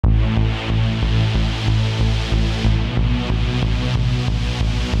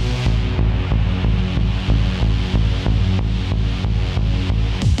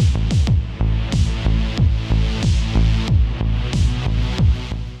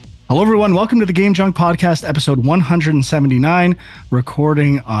Hello, everyone. Welcome to the Game Junk Podcast, episode 179,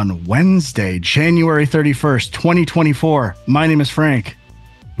 recording on Wednesday, January 31st, 2024. My name is Frank.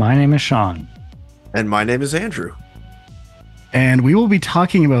 My name is Sean. And my name is Andrew. And we will be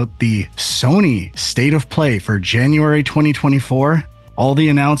talking about the Sony State of Play for January 2024. All the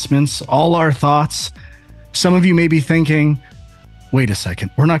announcements, all our thoughts. Some of you may be thinking, wait a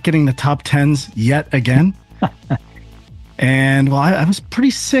second, we're not getting the top 10s yet again? And well, I was pretty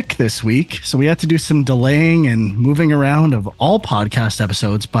sick this week, so we had to do some delaying and moving around of all podcast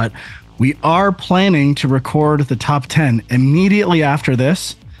episodes, but we are planning to record the top 10 immediately after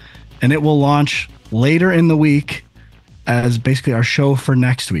this, and it will launch later in the week as basically our show for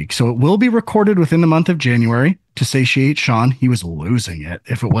next week. So it will be recorded within the month of January to satiate Sean. He was losing it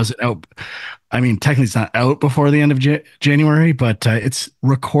if it wasn't out. I mean, technically it's not out before the end of January, but it's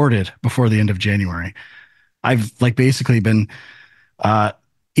recorded before the end of January. I've basically been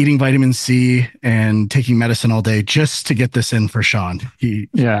eating vitamin C and taking medicine all day just to get this in for Sean.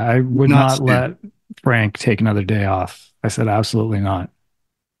 I would not let Frank take another day off. I said absolutely not.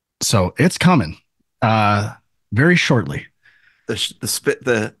 So it's coming very shortly.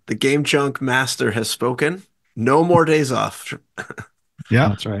 The Game Junk master has spoken. No more days off. Yeah,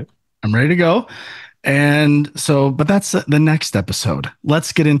 that's right. I'm ready to go. And so, but that's the next episode.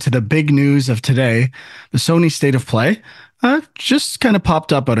 Let's get into the big news of today. The Sony State of Play just kind of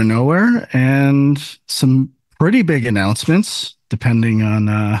popped up out of nowhere, and some pretty big announcements, depending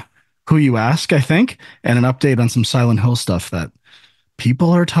on who you ask, I think, and an update on some Silent Hill stuff that people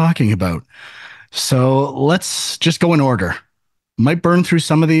are talking about. So let's just go in order. Might burn through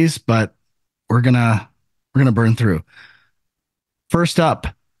some of these, but we're gonna burn through. First up,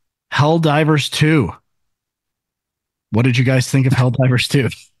 Helldivers 2. What did you guys think of Helldivers 2?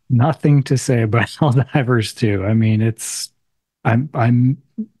 Nothing to say about Helldivers 2. I mean, I'm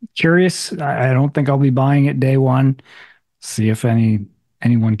curious. I don't think I'll be buying it day one. See if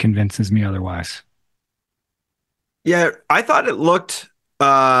anyone convinces me otherwise. Yeah, I thought it looked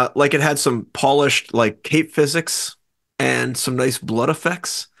like it had some polished cape physics and some nice blood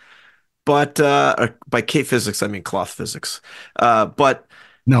effects. But by cape physics, I mean cloth physics. But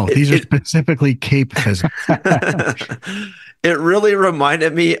no, these are specifically cape physics. It really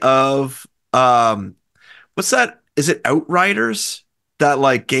reminded me of what's that? Is it Outriders?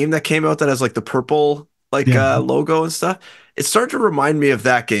 That game that came out that has the purple logo and stuff. It started to remind me of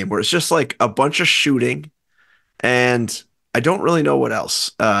that game where it's just a bunch of shooting, and I don't really know what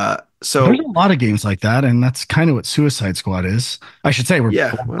else. So there's a lot of games like that, and that's kind of what Suicide Squad is. I should say,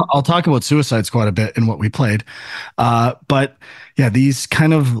 I'll talk about Suicide Squad a bit in what we played. But yeah, these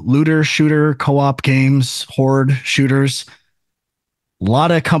kind of looter shooter co-op games, horde shooters, a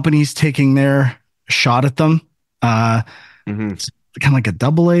lot of companies taking their shot at them. It's kind of like a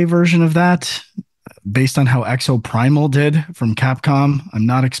AA version of that, based on how Exo Primal did from Capcom. I'm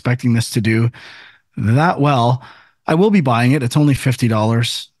not expecting this to do that well. I will be buying it. It's only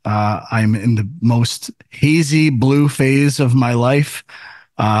 $50. I'm in the most hazy blue phase of my life.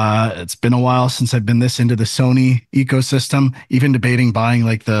 It's been a while since I've been this into the Sony ecosystem, even debating buying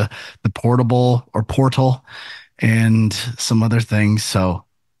the portable or Portal and some other things. So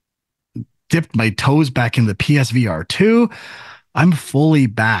dipped my toes back in the PSVR 2. I'm fully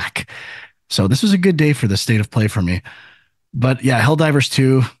back. So this was a good day for the State of Play for me. But yeah, Helldivers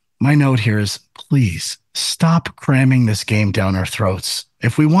 2, my note here is please stop cramming this game down our throats.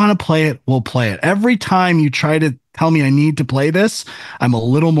 If we want to play it, we'll play it. Every time you try to tell me I need to play this, I'm a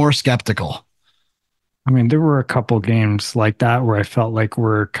little more skeptical. I mean, there were a couple games like that where I felt like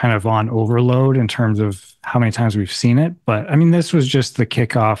we're kind of on overload in terms of how many times we've seen it. But I mean, this was just the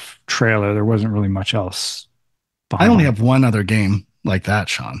kickoff trailer. There wasn't really much else. I only have one other game like that,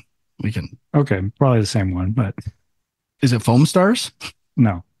 Sean. We can. Okay, probably the same one, but. Is it Foam Stars?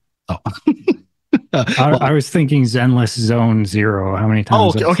 No. Oh. I was thinking Zenless Zone Zero. How many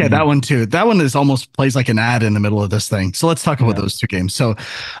times? Oh, okay, that one too. That one is almost plays like an ad in the middle of this thing. So let's talk about those two games. So,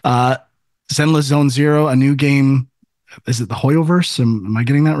 Zenless Zone Zero, a new game. Is it the Hoyoverse? Am I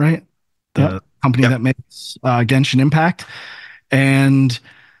getting that right? The company that makes Genshin Impact. And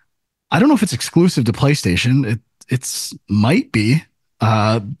I don't know if it's exclusive to PlayStation. It's might be,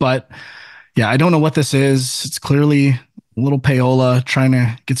 but yeah, I don't know what this is. It's clearly a little payola trying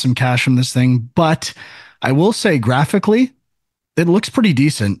to get some cash from this thing, but I will say graphically, it looks pretty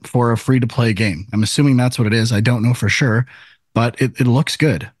decent for a free-to-play game. I'm assuming that's what it is. I don't know for sure, but it looks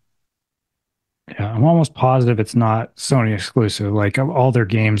good. Yeah, I'm almost positive it's not Sony exclusive. All their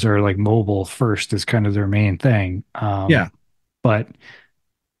games are mobile first is kind of their main thing. But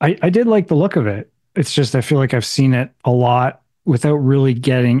I did like the look of it. It's just I feel like I've seen it a lot without really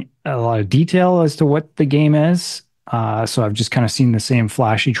getting a lot of detail as to what the game is. So I've just kind of seen the same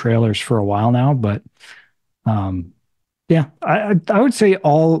flashy trailers for a while now. But um, yeah, I would say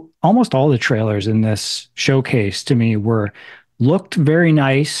almost all the trailers in this showcase to me were looked very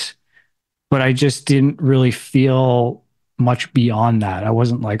nice, but I just didn't really feel much beyond that. I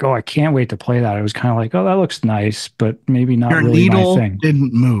wasn't like, oh, I can't wait to play that. I was kind of like, oh, that looks nice, but maybe not Your really my needle thing.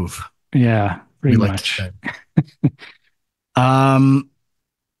 didn't move, Yeah, we pretty like to much. say. Um,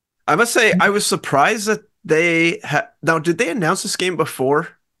 I must say, I was surprised that they had. Now, did they announce this game before?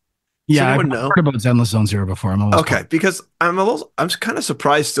 Does yeah, I've anyone heard know? about Zenless Zone Zero before. I'm almost Okay, positive. because I'm kind of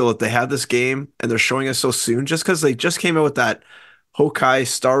surprised still that they have this game and they're showing us so soon, just because they just came out with that Hokai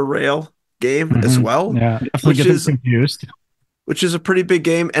Star Rail game as well, Yeah. Definitely which get them is confused. which is a pretty big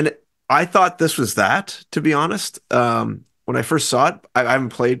game. And I thought this was that, to be honest. When I first saw it, I haven't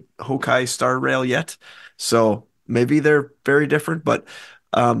played Hokai Star Rail yet, so maybe they're very different. But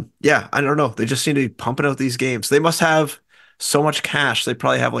yeah, I don't know. They just seem to be pumping out these games. They must have so much cash. They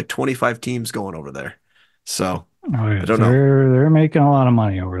probably have like 25 teams going over there. So Oh yeah, I don't know. they're making a lot of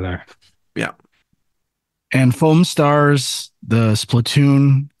money over there. Yeah. And Foam Stars, the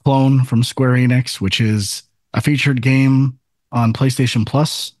Splatoon clone from Square Enix, which is a featured game on PlayStation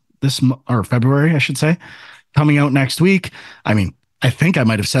Plus or February, I should say, coming out next week. I mean, I think I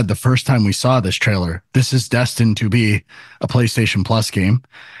might have said the first time we saw this trailer, this is destined to be a PlayStation Plus game,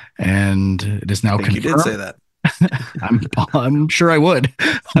 and it is now I think you did say confirmed. that. I'm sure I would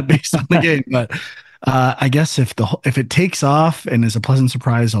based on the game, but I guess if it takes off and is a pleasant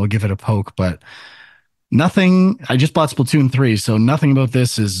surprise, I'll give it a poke. But nothing. I just bought Splatoon 3, so nothing about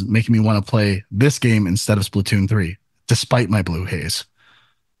this is making me want to play this game instead of Splatoon 3, despite my blue haze.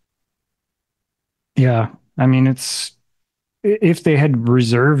 Yeah, I mean it's if they had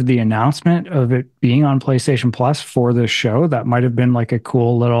reserved the announcement of it being on PlayStation Plus for this show, that might have been like a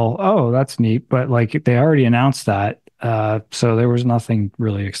cool little, oh, that's neat. But like they already announced that, so there was nothing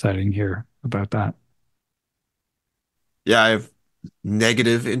really exciting here about that. Yeah, I have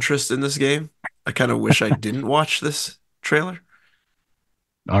negative interest in this game. I kind of wish I didn't watch this trailer.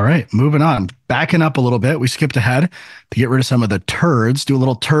 All right, moving on. Backing up a little bit, we skipped ahead to get rid of some of the turds, do a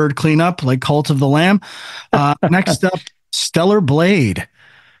little turd cleanup like Cult of the Lamb. Next up, Stellar Blade,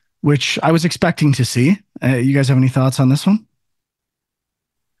 which I was expecting to see. You guys have any thoughts on this one?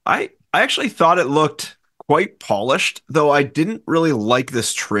 I actually thought it looked quite polished, though I didn't really like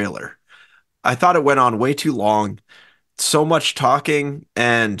this trailer. I thought it went on way too long, so much talking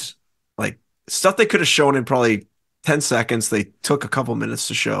and like stuff they could have shown in probably 10 seconds. They took a couple minutes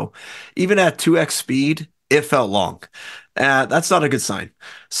to show. Even at 2x speed, it felt long. That's not a good sign.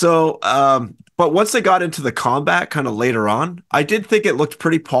 So, but once they got into the combat kind of later on, I did think it looked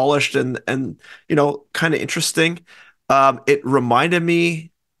pretty polished and kind of interesting. It reminded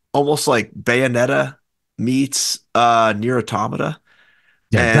me almost like Bayonetta meets Nier Automata.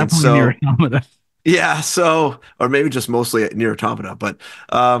 Yeah, And definitely near so Automata. yeah, so or maybe just mostly at Nier Automata, but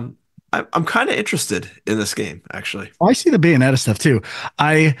I'm kind of interested in this game actually. Oh, I see the Bayonetta stuff too.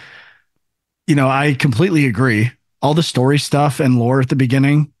 I, I completely agree. All the story stuff and lore at the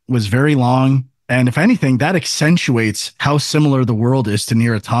beginning was very long, and if anything, that accentuates how similar the world is to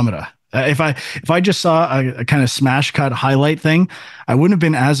Nier Automata. If I just saw a kind of smash cut highlight thing, I wouldn't have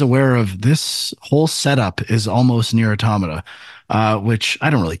been as aware of this whole setup is almost Nier Automata, which I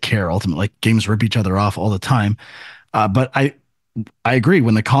don't really care. Ultimately, like, games rip each other off all the time. But I agree.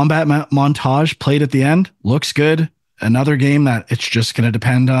 When the combat montage played at the end, looks good. Another game that it's just going to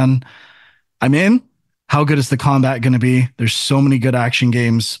depend on. I'm in. How good is the combat going to be? There's so many good action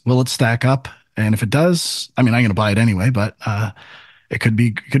games. Will it stack up? And if it does, I mean, I'm going to buy it anyway. But it could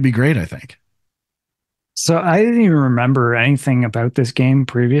be great, I think. So I didn't even remember anything about this game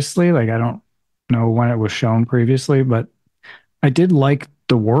previously. Like I don't know when it was shown previously, but I did like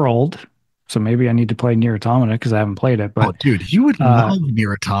the world. So maybe I need to play Nier Automata because I haven't played it. Oh, But dude, you would uh, love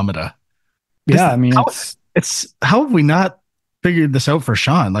Nier Automata. This yeah, I mean how it's it's how have we not figured this out for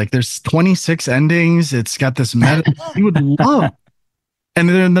Sean? Like, there's 26 endings. It's got this meta. You would love, and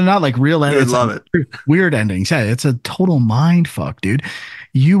they're not like real You would endings. It's love like it. weird endings. Yeah, it's a total mind fuck, dude.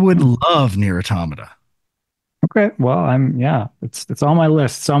 You would love Nier Automata. okay. Well, it's on my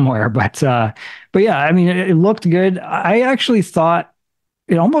list somewhere. But yeah, I mean it looked good. I actually thought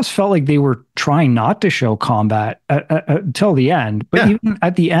it almost felt like they were trying not to show combat until the end. But Yeah, even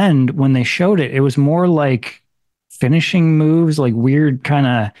at the end, when they showed it, it was more like finishing moves, like weird kind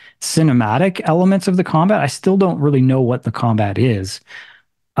of cinematic elements of the combat. I still don't really know what the combat is.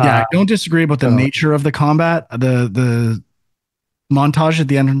 yeah, I Uh, don't disagree about the so nature of the combat. The montage at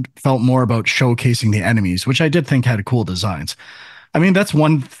the end felt more about showcasing the enemies, which I did think had cool designs. I mean, that's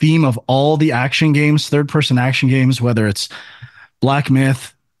one theme of all the action games, third person action games, whether it's Black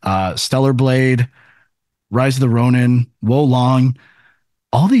Myth, Stellar Blade, Rise of the Ronin, Wo Long.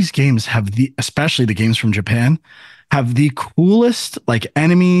 All these games have especially the games from Japan, have the coolest like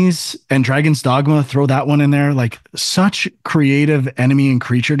enemies, and Dragon's Dogma, throw that one in there. Like such creative enemy and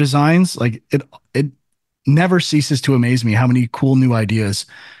creature designs. Like it never ceases to amaze me how many cool new ideas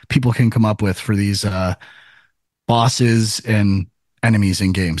people can come up with for these bosses and enemies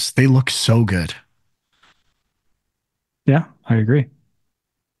in games. They look so good. Yeah, I agree.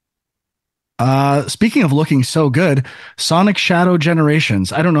 Speaking of looking so good, Sonic Shadow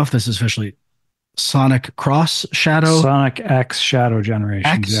Generations. I don't know if this is officially Sonic Cross Shadow Sonic X Shadow Generations.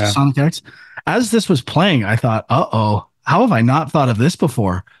 X, Yeah. Sonic X. As this was playing, I thought, uh-oh, how have I not thought of this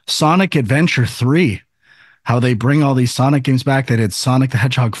before? Sonic Adventure 3. How they bring all these Sonic games back. They did Sonic the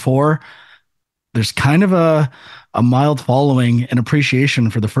Hedgehog 4. There's kind of a mild following and appreciation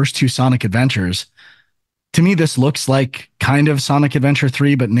for the first two Sonic Adventures. To me, this looks like kind of Sonic Adventure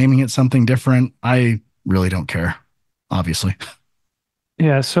 3, but naming it something different, I really don't care, obviously.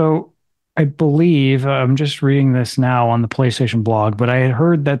 Yeah, so I believe I'm just reading this now on the PlayStation blog, but I had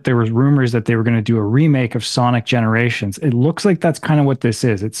heard that there was rumors that they were going to do a remake of Sonic Generations. It looks like that's kind of what this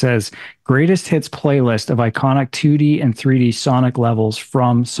is. It says greatest hits playlist of iconic 2D and 3D Sonic levels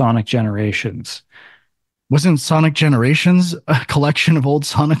from Sonic Generations. Wasn't Sonic Generations a collection of old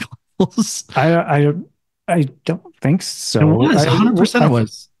Sonic levels? I don't think It so. was, 100% it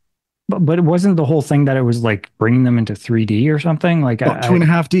was. But it wasn't the whole thing that it was like bringing them into 3D or something. Like Oh,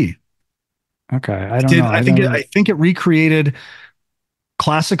 2.5D. Okay, I don't know. I think it recreated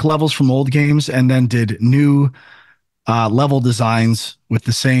classic levels from old games and then did new level designs with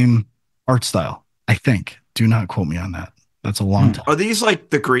the same art style. I think. Do not quote me on that. That's a long time. Are these like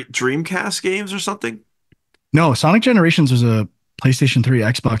the great Dreamcast games or something? No, Sonic Generations was a PlayStation 3,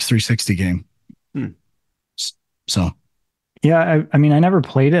 Xbox 360 game. So, yeah, I mean, I never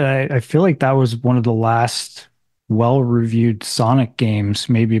played it. I feel like that was one of the last well-reviewed Sonic games,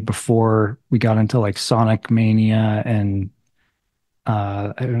 maybe before we got into like Sonic Mania and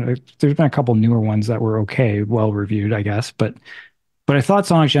I don't know, there's been a couple newer ones that were okay, well-reviewed, I guess. But I thought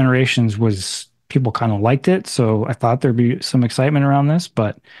Sonic Generations was people kind of liked it, so I thought there'd be some excitement around this,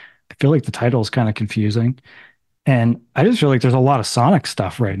 but I feel like the title is kind of confusing. And I just feel like there's a lot of Sonic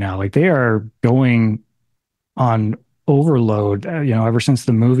stuff right now. Like they are going on overload, ever since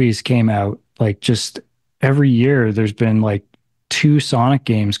the movies came out, like just every year there's been like two Sonic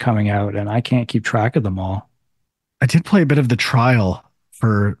games coming out and I can't keep track of them all. I did play a bit of the trial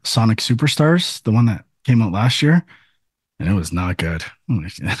for Sonic Superstars, the one that came out last year, and it was not good.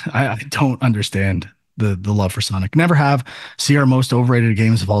 I don't understand the love for Sonic. Never have. See our most overrated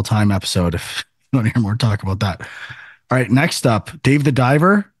games of all time episode if you want to hear more talk about that. All right, next up, Dave the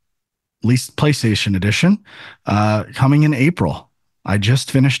Diver, at least PlayStation edition, coming in April. I just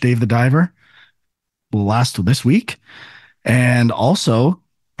finished Dave the Diver this week, and also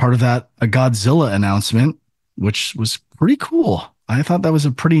part of that a Godzilla announcement, which was pretty cool. I thought that was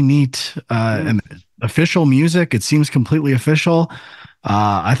a pretty neat and official music. It seems completely official.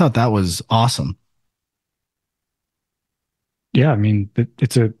 I thought that was awesome. Yeah, I mean,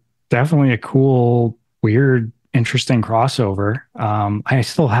 it's a definitely a cool, weird, interesting crossover. I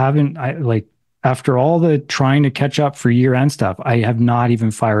still haven't, I like after all the trying to catch up for year-end stuff, I have not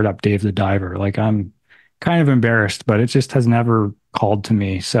even fired up Dave the Diver. Like I'm kind of embarrassed, but it just has never called to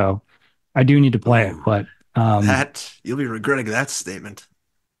me. So I do need to play it, but that you'll be regretting that statement.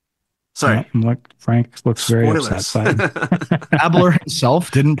 Sorry. Look, Frank looks very Spoilers. upset. Dabbler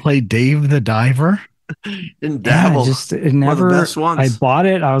himself didn't play Dave the Diver. Didn't dabble. Yeah, it never. One of the best ones. I bought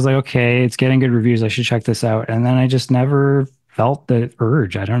it. I was like, okay, it's getting good reviews. I should check this out. And then I just never felt the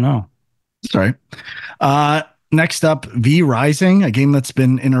urge. I don't know. Sorry. Next up, V Rising, a game that's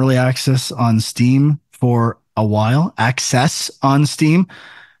been in early access on Steam for a while. Access on Steam.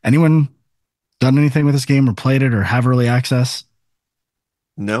 Anyone done anything with this game or played it or have early access?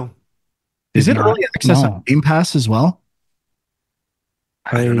 No. Is it early access on Game Pass as well?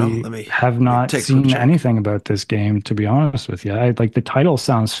 I don't know. Have not seen anything about this game, to be honest with you. Like the title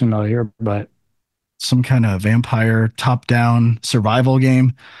sounds familiar, but some kind of vampire top-down survival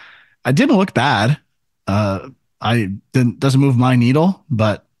game. It didn't look bad. Doesn't move my needle,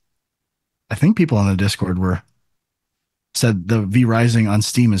 but I think people on the Discord said the V Rising on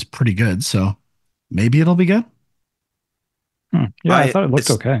Steam is pretty good, so maybe it'll be good. Yeah, I thought it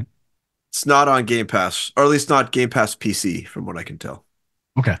looked okay. It's not on Game Pass, or at least not Game Pass PC, from what I can tell.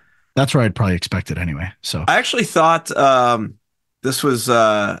 Okay, that's where I'd probably expect it anyway. So I actually thought this was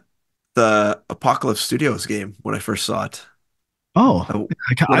the Apocalypse Studios game when I first saw it. Oh,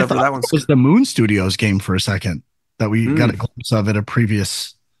 I Whatever thought that it one's. was the Moon Studios game for a second that we got a Mm, glimpse of at a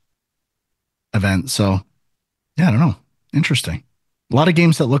previous event. So yeah, I don't know. Interesting. A lot of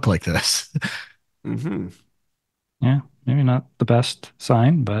games that look like this. hmm Yeah, maybe not the best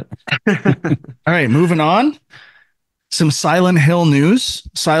sign, but All right, moving on. Some Silent Hill news.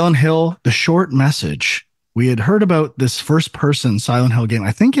 Silent Hill, the short message. We had heard about this first person Silent Hill game.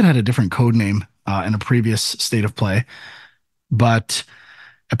 I think it had a different code name in a previous state of play, but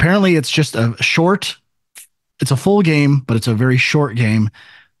apparently it's just a short, it's a full game, but it's a very short game.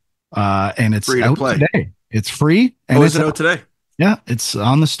 And it's Free to out play. today. It's free and Oh, is it's it out today? yeah, it's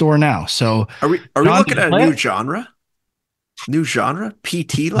on the store now. So, Are we John, did looking you at a play new it? genre? New genre?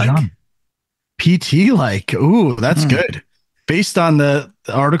 PT like? John, PT like, ooh, that's hmm. good. Based on the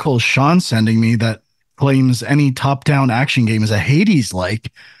article Sean's sending me that claims any top-down action game is a Hades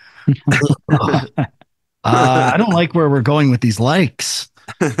like. I don't like where we're going with these likes,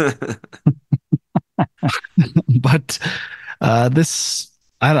 but this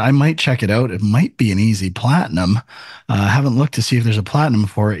I might check it out. It might be an easy platinum. I haven't looked to see if there's a platinum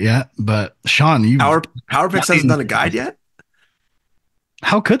for it yet. But Sean, you've PowerPix hasn't done a guide yet?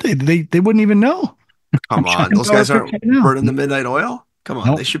 how could they? They wouldn't even know. I'm Come on, checking those Power guys Picks aren't right now. burning the midnight oil. Come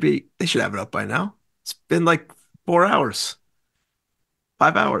on, Nope. they should have it up by now. It's been like 4 hours,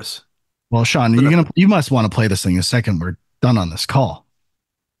 5 hours. Well, Sean, But you must want to play this thing the second we're done on this call.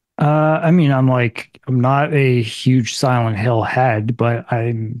 I mean, I'm not a huge Silent Hill head, but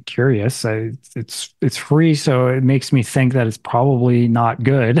I'm curious. It's free, so it makes me think that it's probably not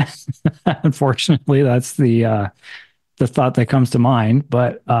good. Unfortunately, that's the thought that comes to mind.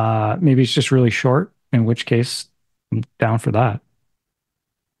 But maybe it's just really short, in which case I'm down for that.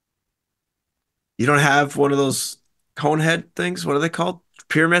 you don't have one of those cone head things. What are they called?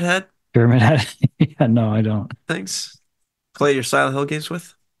 Pyramid head Pyramid Head. Yeah, no, I don't. things. Play your Silent Hill games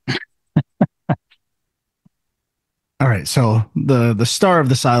with. All right, so the star of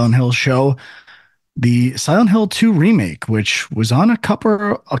the Silent Hill show, the Silent Hill 2 remake, which was on a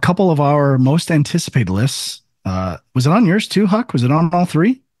couple of our most anticipated lists. Was it on yours too, Huck? Was it on all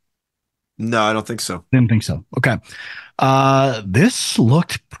three? No, I don't think so. Didn't think so. Okay. This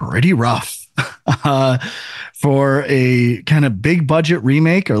looked pretty rough uh, for a kind of big budget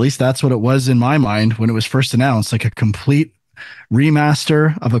remake, or at least that's what it was in my mind when it was first announced, like a complete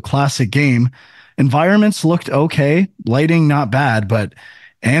remaster of a classic game. Environments looked okay, lighting not bad, but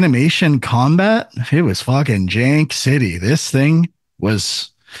animation combat, it was fucking jank city. This thing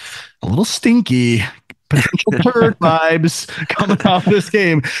was a little stinky. Potential turd vibes coming off this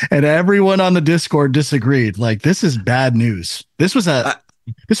game, and everyone on the Discord disagreed. Like, this is bad news. I,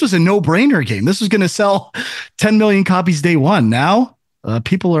 This was a no-brainer game. This was going to sell 10 million copies day one. Now,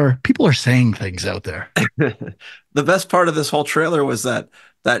 people are saying things out there. the best part of this whole trailer was that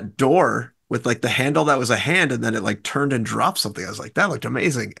door with like the handle that was a hand, and then it like turned and dropped something. I was like, that looked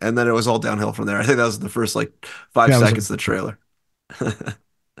amazing, and then it was all downhill from there. I think that was the first like five Yeah, it was seconds of the trailer.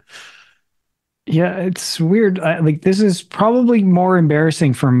 Yeah, it's weird. Like this is probably more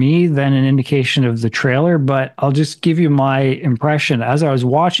embarrassing for me than an indication of the trailer, but I'll just give you my impression as I was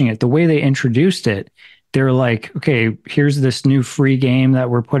watching it. The way they introduced it, they're like, "Okay, here's this new free game that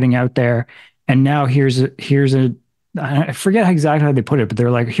we're putting out there, and now here's a I forget exactly how they put it, but they're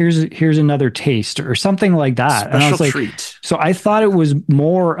like, here's another taste or something like that." And I Special was like, treat. so I thought it was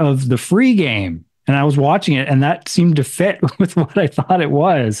more of the free game. And I was watching it, and that seemed to fit with what I thought it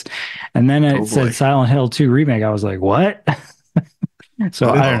was. And then Oh it said boy. Silent Hill 2 remake. I was like, what?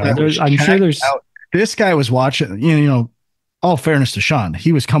 So This I don't Oh, know. guy was I'm sure checked there's, out. This guy was watching. All fairness to Sean,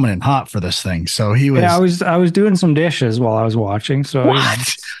 he was coming in hot for this thing. So he yeah, was I was doing some dishes while I was watching. So, what?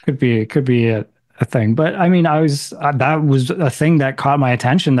 it could be a thing. But I mean, that was a thing that caught my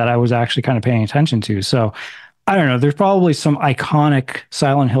attention that I was actually kind of paying attention to. So I don't know. There's probably some iconic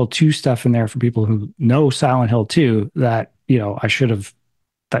Silent Hill 2 stuff in there for people who know Silent Hill 2 that,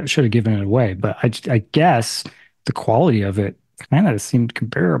 that should have given it away. But I guess the quality of it kind of seemed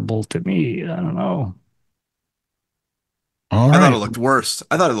comparable to me. I don't know. All I thought right. it looked worse.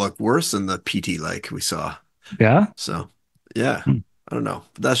 I thought it looked worse than the PT like we saw. Yeah. So yeah, Hmm. I don't know.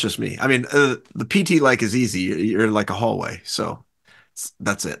 But that's just me. I mean, the PT like is easy. You're in like a hallway, so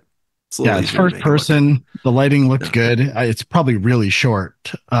that's it. It's a Yeah, little it's easier to first make it look. person. The lighting looked Yeah, good. It's probably really short.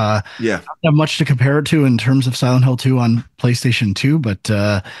 yeah. Don't have much to compare it to in terms of Silent Hill 2 on PlayStation 2, but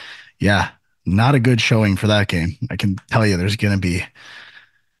yeah, not a good showing for that game. I can tell you there's going to be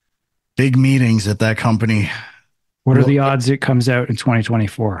big meetings at that company. What are Real, the odds it comes out in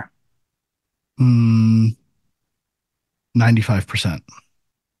 2024? 95%.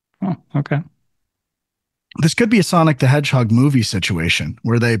 Oh, okay. this could be a Sonic the Hedgehog movie situation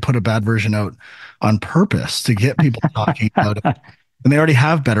where they put a bad version out on purpose to get people talking about it. And they already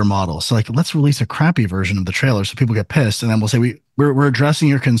have better models. So like, let's release a crappy version of the trailer so people get pissed. And then we'll say, we're addressing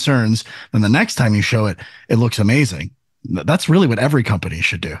your concerns. And the next time you show it, it looks amazing. That's really what every company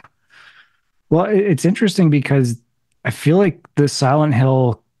should do. Well, it's interesting because I feel like the Silent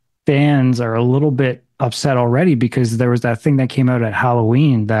Hill fans are a little bit upset already because there was that thing that came out at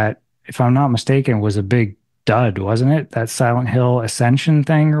Halloween that, if I'm not mistaken, was a big dud, wasn't it? That Silent Hill Ascension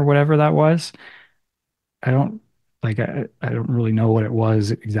thing or whatever that was. I don't I don't really know what it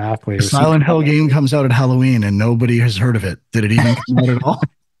was exactly. The It was some Silent Hill game comes out at Halloween and nobody has heard of it. Did it even come out at all?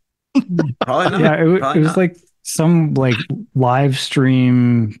 Probably not. yeah, it Probably was not. like some like live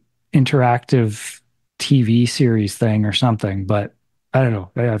stream interactive TV series thing or something, but I don't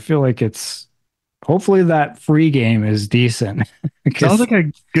know. I feel like it's hopefully that free game is decent Sounds because like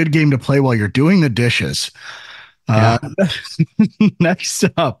a good game to play while you're doing the dishes. Uh, yeah. next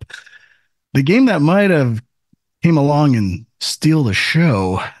up, the game that might have came along and steal the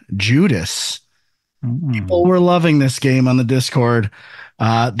show, Judas. People Mm. were loving this game on the Discord.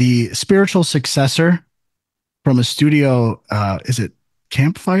 The spiritual successor from a studio, is it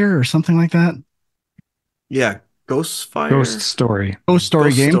Campfire or something like that? Yeah. Ghost Ghostfire? Story. Ghost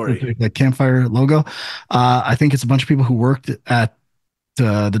Story Ghost game, Story. the Campfire logo. I think it's a bunch of people who worked at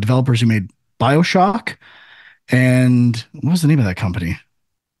the developers who made BioShock. And what was the name of that company?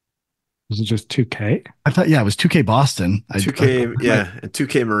 Was it just 2K? I thought, yeah, it was 2K Boston. 2K, yeah, and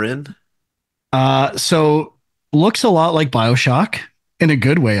 2K Marin. So looks a lot like BioShock in a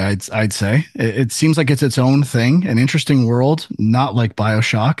good way, I'd say. It seems like it's its own thing, an interesting world, not like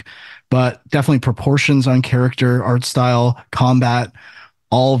BioShock, but definitely proportions on character, art style, combat,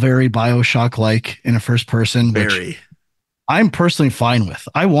 all very BioShock like in a first person, which Very. I'm personally fine with.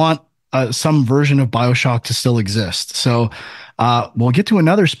 I want some version of BioShock to still exist. So we'll get to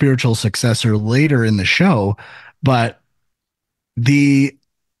another spiritual successor later in the show, but the,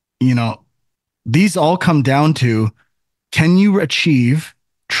 you know, these all come down to, can you achieve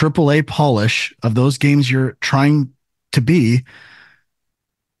AAA polish of those games you're trying to be,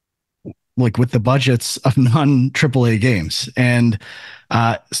 like with the budgets of non AAA games? And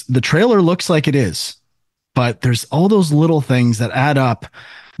the trailer looks like it is, but there's all those little things that add up.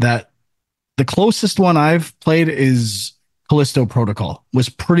 That the closest one I've played is Callisto Protocol, was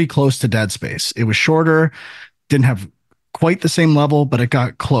pretty close to Dead Space. It was shorter, didn't have quite the same level, but it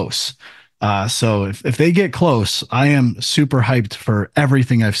got close. So if they get close, I am super hyped for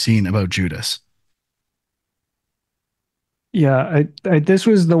everything I've seen about Judas. Yeah, this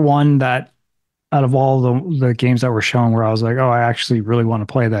was the one that out of all the games that were shown where I was like, oh, I actually really want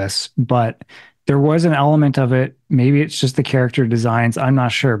to play this. But there was an element of it. Maybe it's just the character designs. I'm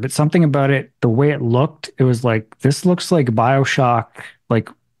not sure, but something about it, the way it looked, it was like, this looks like BioShock, like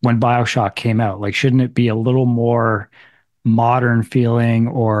when BioShock came out. Like, shouldn't it be a little more modern feeling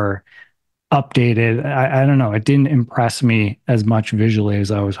or updated? I don't know. It didn't impress me as much visually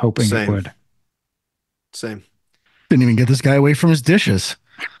as I was hoping it Same. would. Same. Didn't even get this guy away from his dishes.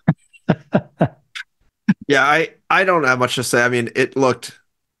 Yeah, I don't have much to say. I mean, it looked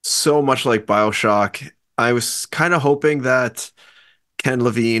so much like BioShock. I was kind of hoping that Ken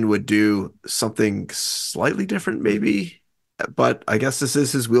Levine would do something slightly different, maybe. But I guess this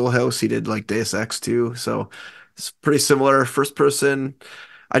is his wheelhouse. He did like Deus Ex too, so it's pretty similar. First person.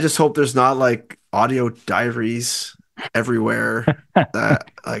 I just hope there's not like audio diaries everywhere.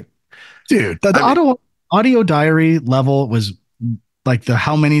 That like, Dude, the I mean, audio diary level was like the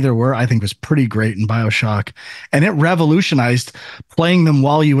how many there were, I think was pretty great in BioShock. And it revolutionized playing them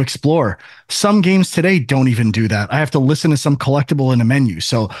while you explore. Some games today don't even do that. I have to listen to some collectible in a menu.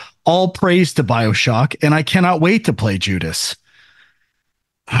 So all praise to BioShock, and I cannot wait to play Judas.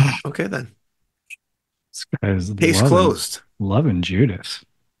 okay then. This guy's Case closed. loving Judas.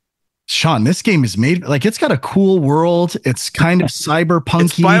 Sean, this game is made like it's got a cool world. It's kind of It's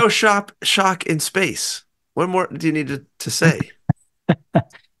cyberpunky. BioShock in space. What more do you need to say?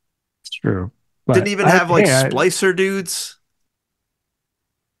 It's true. Didn't But even have like hey, splicer dudes.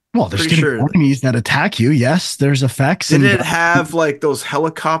 Well, there's Pretty going to sure. be enemies that attack you. Yes, there's effects Didn't and it have like those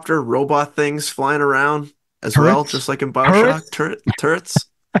helicopter robot things flying around as well, turrets. just like in BioShock? Turrets?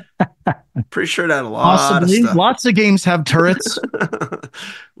 Pretty sure it had a lot of Possibly. stuff. Lots of games have turrets.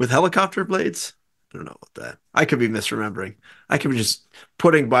 With helicopter blades? I don't know about that. I could be misremembering. I could be just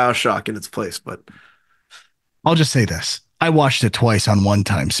putting BioShock in its place, but I'll just say this. I watched it twice on one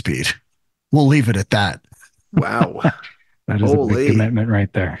time speed. We'll leave it at that. wow. that is a big Holy. commitment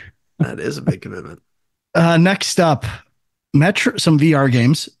right there. That is a big commitment. Next up, Metro, some VR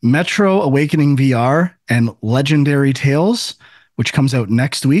games, Metro Awakening VR and Legendary Tales, which comes out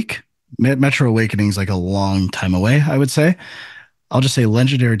next week. Metro Awakening is like a long time away, I would say. I'll just say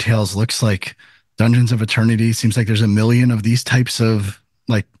Legendary Tales looks like Dungeons of Eternity. Seems like there's a million of these types of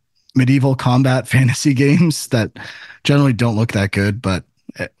like medieval combat fantasy games that generally don't look that good. But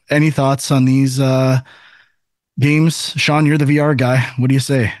any thoughts on these games? Sean, you're the VR guy. What do you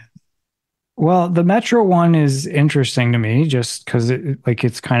say? Well, the Metro one is interesting to me just because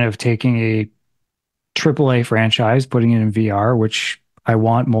it's kind of taking a AAA franchise, putting it in VR, which I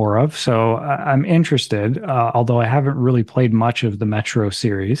want more of. So I'm interested, although I haven't really played much of the Metro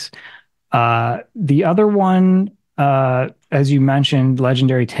series. The other one, as you mentioned,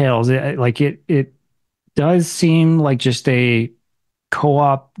 Legendary Tales, it does seem like just a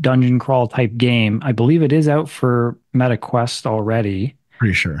co-op dungeon crawl type game. I believe it is out for MetaQuest already,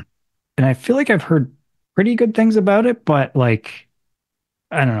 Pretty sure. and I feel like I've heard pretty good things about it, but like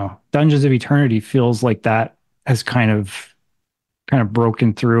I don't know, Dungeons of Eternity feels like that has kind of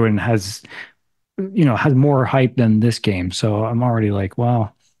broken through and has more hype than this game. So I'm already like,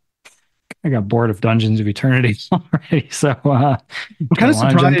 well, I got bored of Dungeons of Eternity already. So I'm do I kind of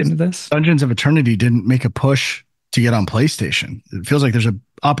want to jump surprised into this? Dungeons of Eternity didn't make a push to get on PlayStation. It feels like there's an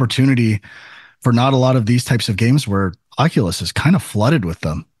opportunity for not a lot of these types of games where Oculus is kind of flooded with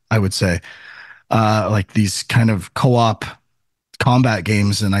them, I would say. Like these kind of co-op combat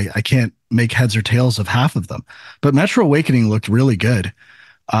games, and I can't make heads or tails of half of them. But Metro Awakening looked really good.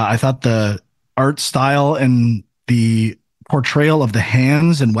 I thought the art style and the portrayal of the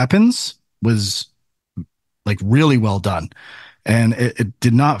hands and weapons was like really well done. And it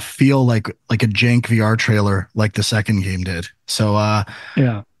did not feel like a jank VR trailer like the second game did. So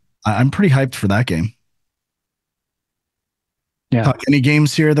Yeah. I'm pretty hyped for that game. Yeah. Any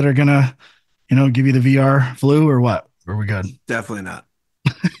games here that are gonna, give you the VR flu or what? Are we good? Definitely not.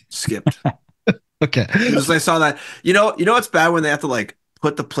 Skipped. Okay. Because I saw that. It's bad when they have to like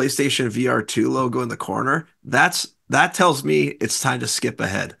put the PlayStation VR 2 logo in the corner. That tells me it's time to skip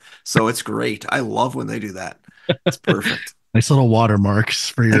ahead. So it's great. I love when they do that. It's perfect. Nice little watermarks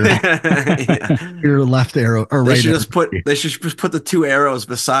for your Yeah. your left arrow or They right should arrow. just put the two arrows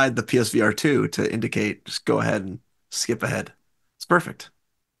beside the PSVR 2 to indicate just go ahead and skip ahead. It's perfect.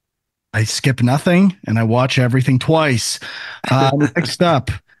 I skip nothing and I watch everything twice. Next up,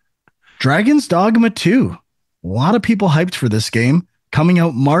 Dragon's Dogma 2. A lot of people hyped for this game coming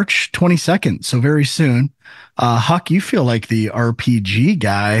out March 22nd, so very soon. Huck, you feel like the RPG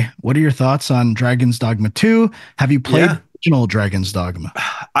guy. What are your thoughts on Dragon's Dogma 2? Have you played Yeah. the original Dragon's Dogma?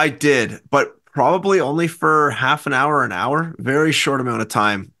 I did, but probably only for half an hour, very short amount of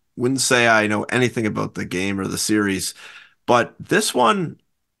time. Wouldn't say I know anything about the game or the series, but this one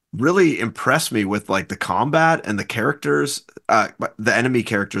really impressed me with like the combat and the characters, the enemy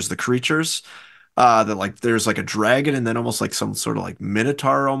characters, the creatures. That like there's like a dragon and then almost like some sort of like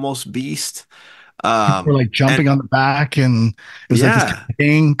minotaur almost beast. We're like And jumping on the back, and it was like this yeah,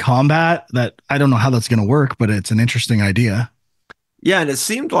 gang combat that I don't know how that's going to work, but it's an interesting idea. yeah, and it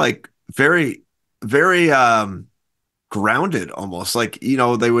seemed like very, very grounded almost. Like,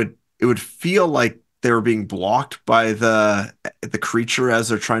 it would feel like they were being blocked by the creature as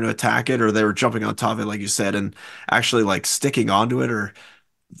they're trying to attack it, or they were jumping on top of it, like you said, and actually like sticking onto it or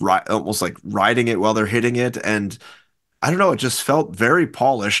almost like riding it while they're hitting it. And I don't know, it just felt very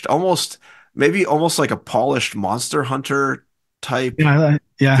polished, maybe almost like a polished Monster Hunter type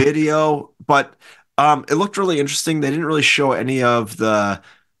Yeah. video, but it looked really interesting. They didn't really show any of the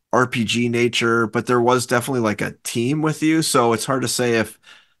RPG nature, but there was definitely like a team with you. So it's hard to say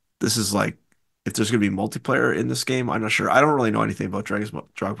this is like if there's going to be multiplayer in this game. I'm not sure. I don't really know anything about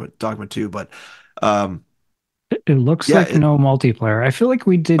Dogma 2, but It looks yeah, like no multiplayer. I feel like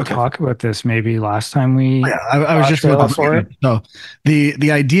we did okay. talk about this maybe last time we Yeah, I was just about to for it. So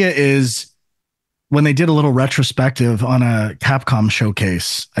the idea is when they did a little retrospective on a Capcom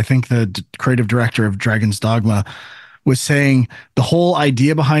showcase, I think the creative director of Dragon's Dogma was saying the whole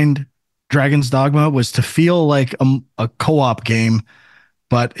idea behind Dragon's Dogma was to feel like a co-op game,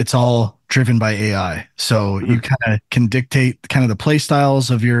 but it's all driven by AI. So you Mhm. kind of can dictate kind of the play styles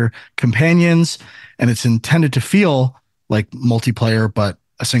of your companions, and it's intended to feel like multiplayer, but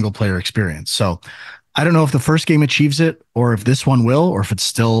a single player experience. So I don't know if the first game achieves it or if this one will, or if it's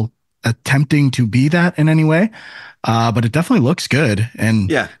still attempting to be that in any way. But it definitely looks good. And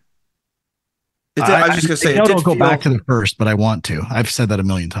Yeah. I was I just gonna say it know did don't go back feel to the first, but I want to. I've said that a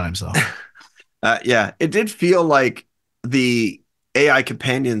million times though. yeah, it did feel like the AI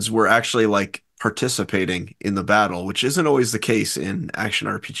companions were actually like participating in the battle, which isn't always the case in action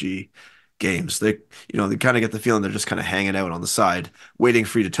RPG games. They kind of get the feeling they're just kind of hanging out on the side, waiting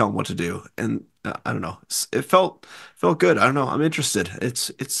for you to tell them what to do. And I don't know, it felt good. I don't know. I'm interested.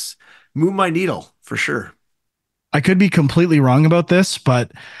 It's moved my needle for sure. I could be completely wrong about this,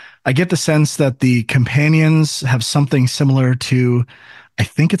 but I get the sense that the companions have something similar to, I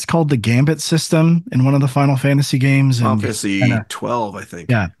think it's called the Gambit system in one of the Final Fantasy games. Final And Fantasy 12, I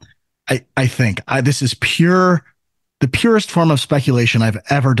think. yeah, I think this is the purest form of speculation I've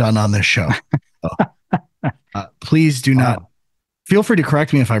ever done on this show. So, please do not Wow. feel free to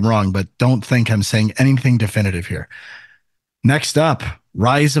correct me if I'm wrong, but don't think I'm saying anything definitive here. Next up,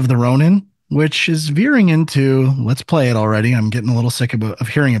 Rise of the Ronin, which is veering into let's play it already. I'm getting a little sick of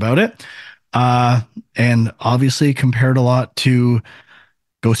hearing about it. And obviously compared a lot to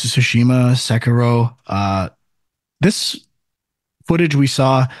Ghost of Tsushima, Sekiro. This footage we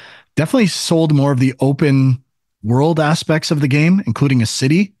saw definitely sold more of the open world aspects of the game, including a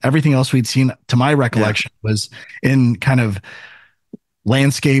city. Everything else we'd seen, to my recollection, was in kind of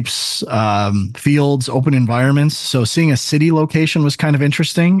landscapes, fields, open environments. So seeing a city location was kind of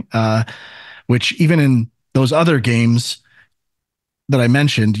interesting, which even in those other games that I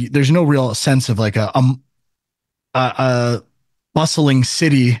mentioned, there's no real sense of like a bustling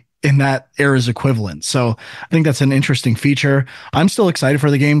city in that era's equivalent. So I think that's an interesting feature. I'm still excited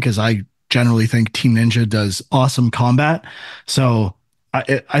for the game because I generally think Team Ninja does awesome combat. So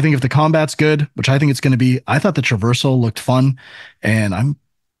I think if the combat's good, which I think it's going to be, I thought the traversal looked fun, and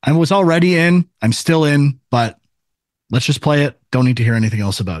I was already in. I'm still in, but let's just play it. Don't need to hear anything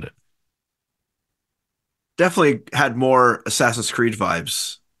else about it. Definitely had more Assassin's Creed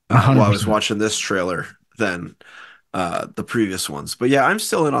vibes while I was 100%. watching this trailer than the previous ones. But yeah, I'm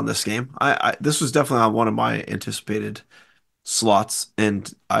still in on this game. This was definitely on one of my anticipated slots,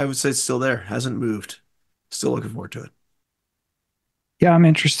 and I would say it's still there. Hasn't moved. Still looking forward to it. Yeah, I'm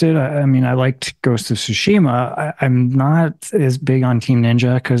interested. I mean, I liked Ghost of Tsushima. I'm not as big on Team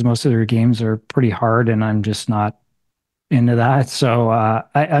Ninja because most of their games are pretty hard, and I'm just not into that. So,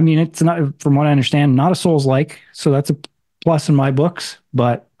 I mean, it's not, from what I understand, not a Souls-like. So that's a plus in my books.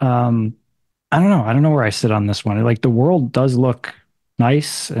 But I don't know. I don't know where I sit on this one. Like the world does look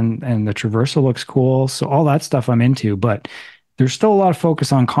nice, and the traversal looks cool. So all that stuff I'm into, but there's still a lot of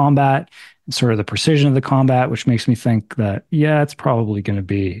focus on combat and sort of the precision of the combat, which makes me think that, yeah, it's probably going to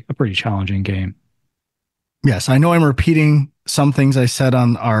be a pretty challenging game. Yes, I know I'm repeating some things I said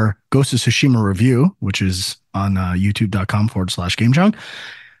on our Ghost of Tsushima review, which is on youtube.com/game junk.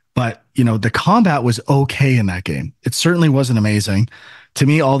 But, the combat was okay in that game. It certainly wasn't amazing. To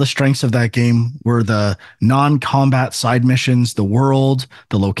me, all the strengths of that game were the non-combat side missions, the world,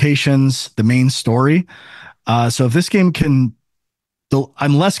 the locations, the main story. So if this game can,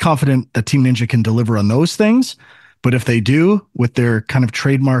 I'm less confident that Team Ninja can deliver on those things. But if they do with their kind of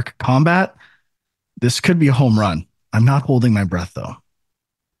trademark combat, this could be a home run. I'm not holding my breath, though.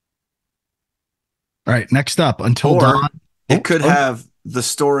 All right, next up, Until Dawn. Or it could have the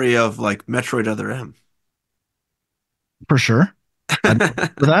story of like Metroid Other M. For sure. I'd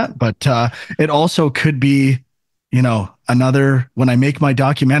for that, but it also could be, another when I make my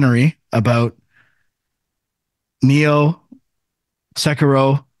documentary about Neo,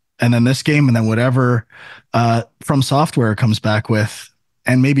 Sekiro, and then this game, and then whatever From Software comes back with,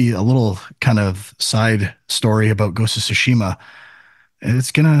 and maybe a little kind of side story about Ghost of Tsushima.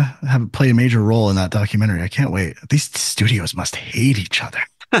 It's gonna have play a major role in that documentary. I can't wait. These studios must hate each other.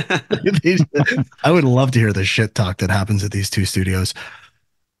 I would love to hear the shit talk that happens at these two studios.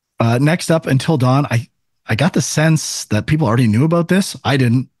 Next up, Until Dawn. I got the sense that people already knew about this. I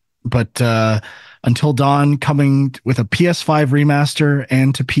didn't, but Until Dawn coming with a PS5 remaster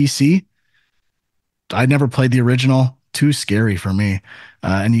and to PC. I never played the original. Too scary for me.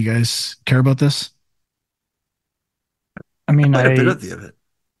 And you guys care about this? I mean, Played a bit of it.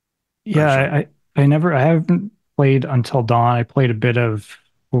 yeah, I haven't played Until Dawn. I played a bit of,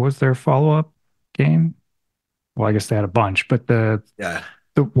 what was their follow-up game? Well, I guess they had a bunch, but Yeah.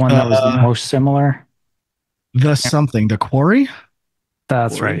 the one that was the most similar. The Quarry?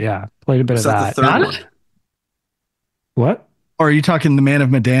 That's Quarry? right. Yeah. Played a bit Was of that that. the third one? What? Or are you talking the Man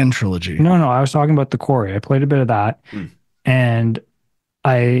of Medan trilogy? No, no, I was talking about the Quarry. I played a bit of that, and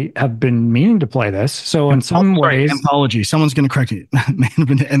I have been meaning to play this. So in some ways, anthology. Someone's going to correct you. Man of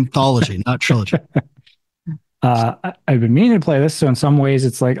Medan anthology, not trilogy. I've been meaning to play this. So in some ways,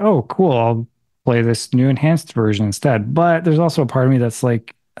 it's like, oh, cool. I'll play this new enhanced version instead. But there's also a part of me that's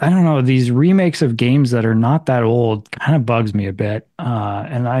like, I don't know, these remakes of games that are not that old kind of bugs me a bit.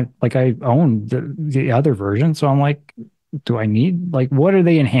 And I own the other version, so I'm like, do I need, like, what are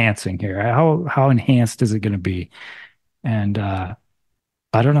they enhancing here? How enhanced is it going to be? And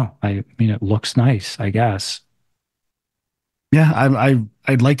I don't know. I mean, it looks nice, I guess. Yeah,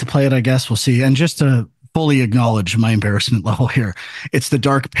 I'd like to play it. I guess we'll see. And just to fully acknowledge my embarrassment level here, it's the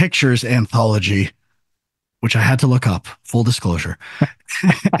Dark Pictures anthology, which I had to look up. Full disclosure.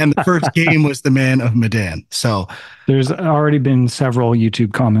 And the first game was The Man of Medan. So There's already been several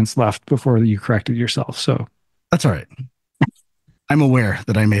YouTube comments left before you corrected yourself. So that's all right. I'm aware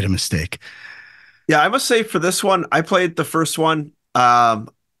that I made a mistake. Yeah, I must say for this one, I played the first one.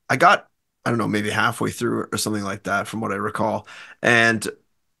 I got, I don't know, maybe halfway through or something like that from what I recall. And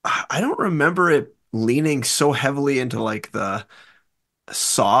I don't remember it leaning so heavily into like the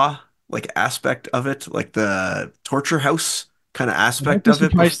Saw like aspect of it, like the torture house kind of That's aspect a of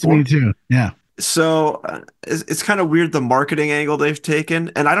it surprise to me before. too. Yeah. So it's kind of weird the marketing angle they've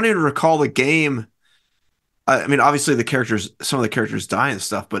taken. And I don't even recall the game. I mean, obviously the characters, some of the characters die and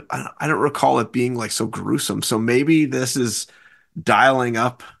stuff, but I don't recall it being like so gruesome. So maybe this is dialing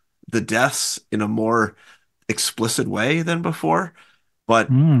up the deaths in a more explicit way than before. But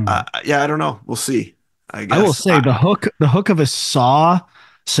hmm. yeah, I don't know. We'll see. I I will guess. say the hook of a Saw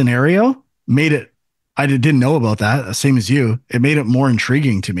scenario made it. Didn't know about that. Same as you. It made it more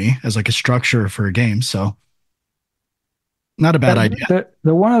intriguing to me as like a structure for a game. So not a bad idea.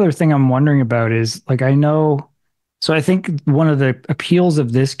 The one other thing I'm wondering about is like I know, so I think one of the appeals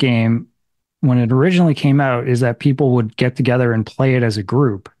of this game when it originally came out is that people would get together and play it as a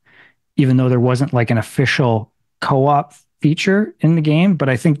group, even though there wasn't like an official co-op feature in the game. But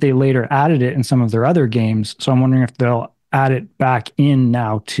I think they later added it in some of their other games. So I'm wondering if they'll add it back in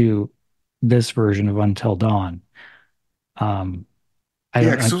now to this version of Until Dawn. Um, I Yeah,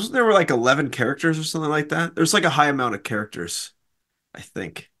 don't, I, because there were like 11 characters or something like that. There's like a high amount of characters, I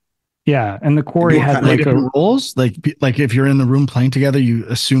think. yeah, and the And quarry you People had kind of play like a different roles. Like if you're in the room playing together, you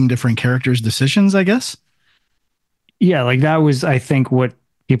assume different characters' decisions. I guess. Yeah, like that was, I think, what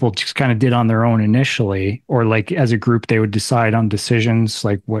people just kind of did on their own initially, or like as a group, they would decide on decisions,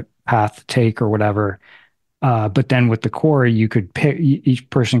 like what path to take or whatever. But then with the core, you could pick, each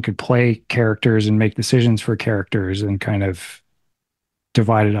person could play characters and make decisions for characters and kind of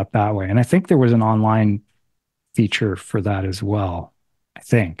divide it up that way. And I think there was an online feature for that as well, I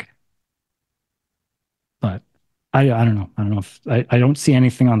think. But I don't know. I don't know if I don't see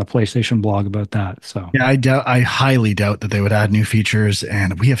anything on the PlayStation blog about that. So Yeah, I highly doubt that they would add new features,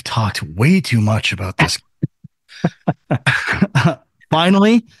 and we have talked way too much about this.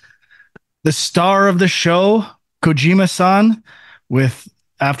 Finally, the star of the show, Kojima-san, with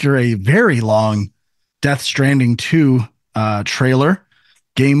after a very long Death Stranding 2 trailer,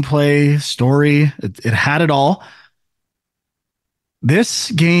 gameplay, story, it had it all.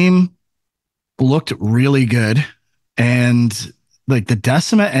 This game looked really good, and like the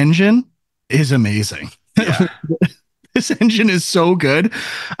Decima engine is amazing. yeah. This engine is so good.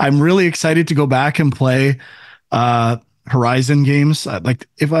 I'm really excited to go back and play uh Horizon games. Like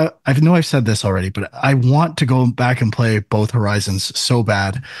if I know I've said this already, but I want to go back and play both Horizons so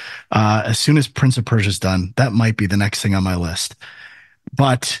bad. As soon as Prince of Persia is done, that might be the next thing on my list.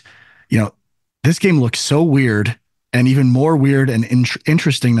 But you know, this game looks so weird and even more weird and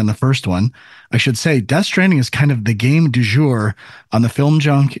interesting than the first one. I should say Death Stranding is kind of the game du jour on the Film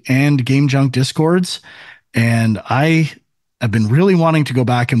Junk and Game Junk discords, and I have been really wanting to go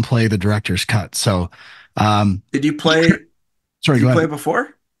back and play the director's cut. So, Did you play? sorry, Did go you play ahead.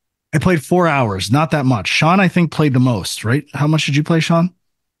 before? I played 4 hours, not that much. Sean, I think, played the most, right? How much did you play, Sean?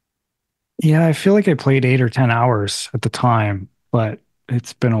 yeah, I feel like I played 8 or 10 hours at the time, but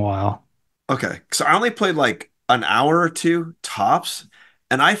it's been a while. Okay, so I only played like an hour or two tops,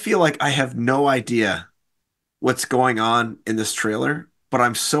 and I feel like I have no idea what's going on in this trailer, but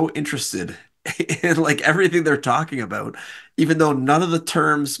I'm so interested in like everything they're talking about, even though none of the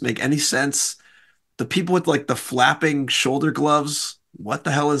terms make any sense. The people with like the flapping shoulder gloves, what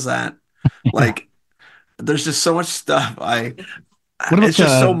the hell is that? Yeah. Like, there's just so much stuff. What about It's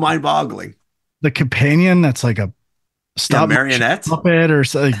just so mind-boggling. the companion that's like a Yeah, stop motion marionette. puppet or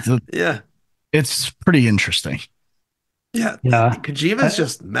something? Yeah, It's pretty interesting. yeah. Yeah. Kojima's I,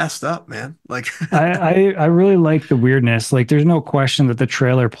 just messed up, man. Like, I really like the weirdness. Like there's no question that the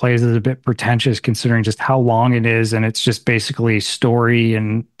trailer plays as a bit pretentious considering just how long it is and it's just basically story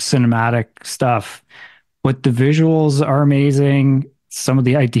and cinematic stuff. But the visuals are amazing. Some of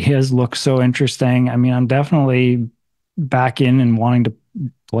the ideas look so interesting. I mean, I'm definitely back in and wanting to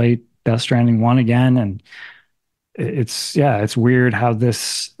play Death Stranding 1 again and it's yeah, it's weird how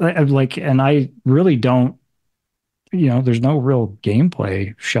this like and I really don't there's no real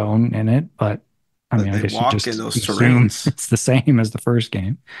gameplay shown in it, but I mean, I they guess you walk in just those assume terrains. it's the same as the first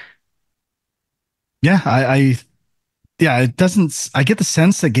game. Yeah, I yeah, it doesn't. I get the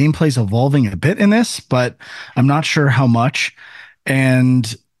sense that gameplay's evolving a bit in this, but I'm not sure how much.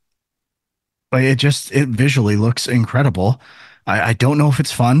 And like, it visually looks incredible. I don't know if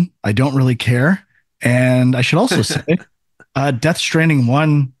it's fun. I don't really care. And I should also say, Death Stranding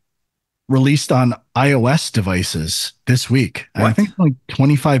 1 released on iOS devices this week. I What? think it's like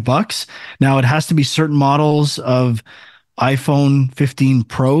 $25. Now it has to be certain models of iPhone 15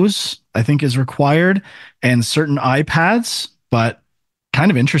 Pros, I think is required, and certain iPads, but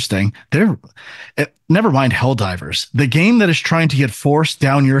kind of interesting. Never mind Helldivers. The game that is trying to get forced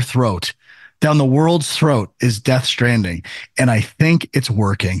down your throat, down the world's throat, is Death Stranding. And I think it's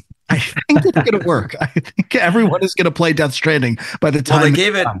working. I think it's going to work. I think everyone is going to play Death Stranding by the time Well, they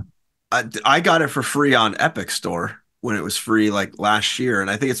gave it. I got it for free on Epic Store when it was free like last year, and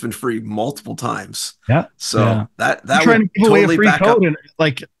I think it's been free multiple times. Yeah. So that I'm trying would to give away a totally free back up. code, and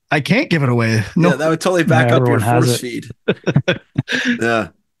like I can't give it away. No, Yeah, that would totally back up your everyone has force it. feed. Yeah.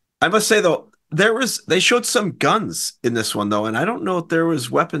 I must say though, they showed some guns in this one though, and I don't know if there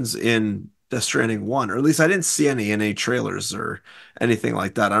was weapons in Death Stranding 1, or at least I didn't see any in any trailers or anything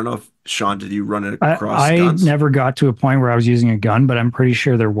like that. I don't know if Sean, did you run it across I guns? never got to a point where I was using a gun, but I'm pretty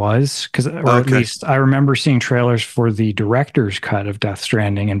sure there was, or at Okay. least I remember seeing trailers for the director's cut of Death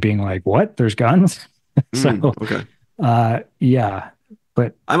Stranding and being like, "What? There's guns?" So, Okay. yeah,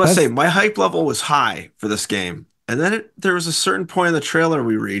 but I must say my hype level was high for this game. And then there was a certain point in the trailer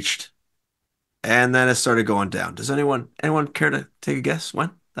we reached, and then it started going down. Does anyone care to take a guess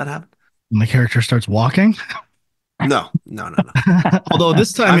when that happened? when the character starts walking. No, no, no, no. Although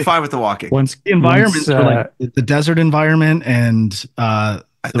this time I'm fine with the walking. the environments were like the desert environment, and I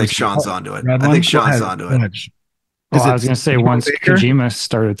think Sean's onto it. I think Sean's onto it. Well, I was going to say once Kojima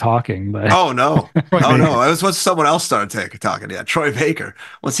started talking, but oh no, oh no, it was once someone else started talking. Yeah, Troy Baker.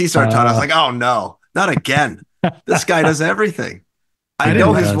 Once he started talking, I was like, oh no, not again. This guy does everything. I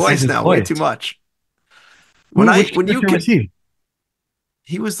know his voice now way too much.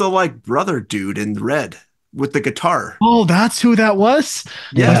 He was the like brother dude in red with the guitar. Oh, that's who that was?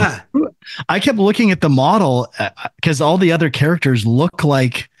 Yeah. I kept looking at the model because all the other characters look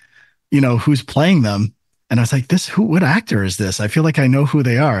like, who's playing them. And I was like, what actor is this? I feel like I know who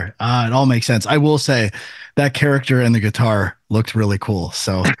they are. It all makes sense. I will say that character and the guitar looked really cool.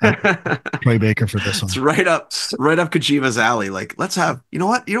 So Troy Baker for this one. It's right up Kojima's alley. Like, let's have, you know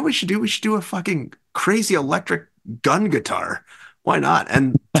what we should do? We should do a fucking crazy electric gun guitar. Why not?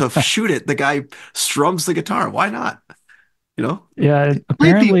 And to shoot it, the guy strums the guitar. Why not? Yeah,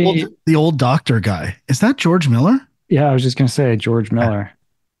 apparently the old doctor guy. Is that George Miller? Yeah, I was just gonna say George Miller.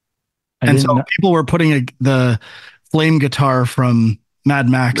 And so people were putting the flame guitar from Mad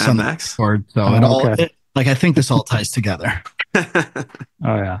Max on the board. So I think this all ties together. Oh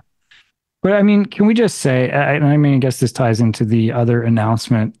yeah. But I mean, can we just say, I guess this ties into the other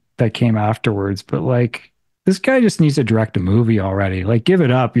announcement that came afterwards, but like this guy just needs to direct a movie already. Like, give it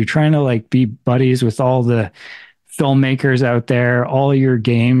up. You're trying to like be buddies with all the filmmakers out there. All your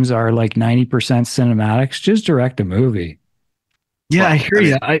games are like 90% cinematics. Just direct a movie. Yeah, I hear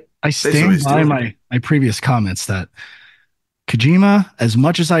you. I stand by my previous comments that Kojima, as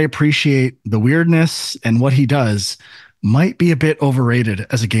much as I appreciate the weirdness and what he does, might be a bit overrated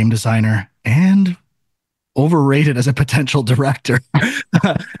as a game designer and overrated as a potential director.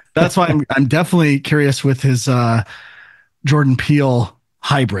 That's why I'm definitely curious with his Jordan Peele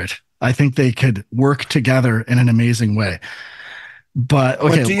hybrid. I think they could work together in an amazing way. But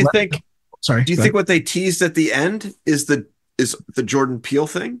okay, do you think? Sorry, do you think what they teased at the end is the Jordan Peele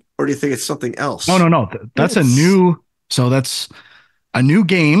thing, or do you think it's something else? No. That's a new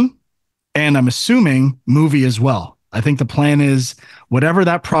game, and I'm assuming movie as well. I think the plan is whatever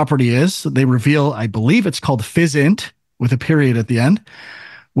that property is, they reveal, I believe it's called Fizzint with a period at the end,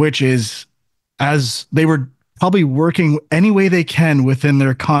 which is as they were probably working any way they can within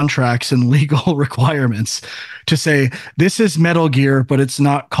their contracts and legal requirements to say, this is Metal Gear, but it's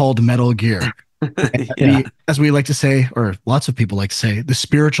not called Metal Gear. Yeah. As we like to say, or lots of people like to say, the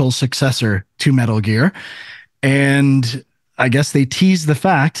spiritual successor to Metal Gear. And I guess they tease the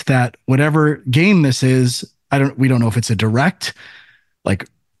fact that whatever game this is, we don't know if it's a direct like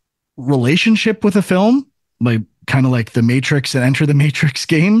relationship with a film, like kind of like the Matrix and Enter the Matrix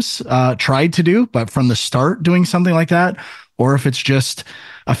games tried to do, but from the start doing something like that, or if it's just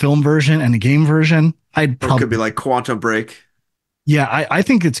a film version and a game version. It could be like Quantum Break. Yeah, I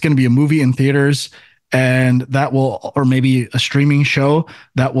think it's going to be a movie in theaters, and that will, or maybe a streaming show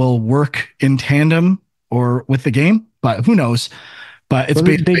that will work in tandem or with the game, but who knows? But it's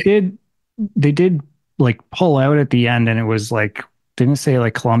they did like pull out at the end, and it was like didn't it say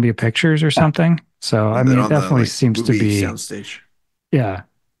like Columbia Pictures or something? So I mean, it On the definitely like seems to movie be, soundstage. yeah,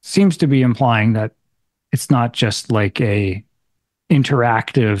 seems to be implying that it's not just like a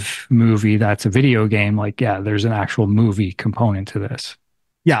interactive movie that's a video game. Like, yeah, there's an actual movie component to this.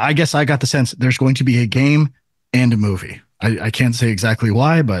 Yeah, I guess I got the sense there's going to be a game and a movie. I can't say exactly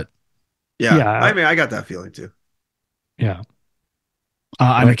why, but Yeah, I Yeah, mean, I got that feeling too. yeah,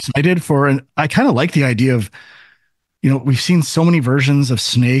 I'm but excited for, and I kind of like the idea of, we've seen so many versions of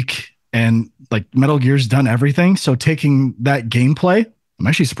Snake and like Metal Gear's done everything. So taking that gameplay, I'm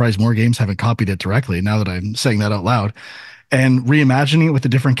actually surprised more games haven't copied it directly now that I'm saying that out loud, and reimagining it with a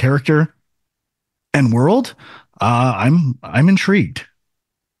different character and world. I'm intrigued.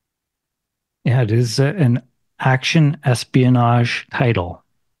 yeah, it is an action espionage title.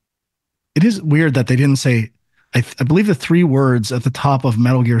 It is weird that they didn't say. I believe the three words at the top of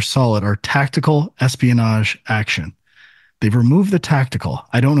Metal Gear Solid are tactical espionage action. They've removed the tactical.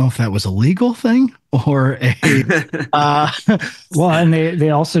 I don't know if that was a legal thing or a. Uh, Well, and they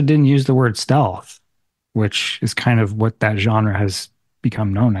also didn't use the word stealth, which is kind of what that genre has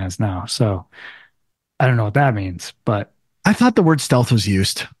become known as now. So I don't know what that means, but I thought the word stealth was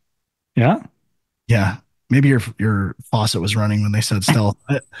used. yeah, Yeah, maybe your faucet was running when they said stealth.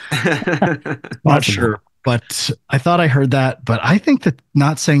 I'm not possible. sure, but I thought I heard that. But I think that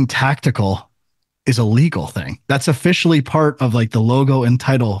not saying tactical is a legal thing. That's officially part of like the logo and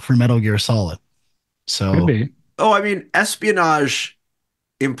title for Metal Gear Solid. Could So be. Oh, I mean, espionage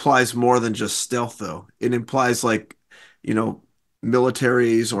implies more than just stealth, though. It implies like, you know,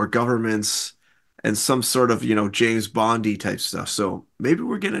 militaries or governments and some sort of, James Bondy type stuff. So maybe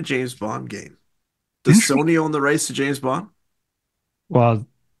we're getting a James Bond game. Does interesting. Sony own the rights to James Bond? Well,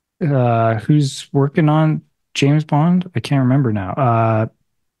 who's working on James Bond? I can't remember now.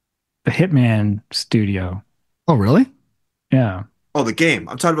 The Hitman Studio. Oh, really? Yeah. Oh, the game.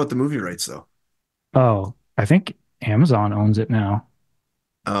 I'm talking about the movie rights, though. Oh, I think Amazon owns it now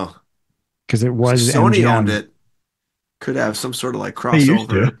Oh, because it so was Sony owned MGM. it. Could have some sort of like They used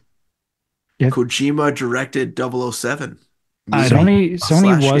to. crossover. Yeah, Kojima directed 007 I don't movie know.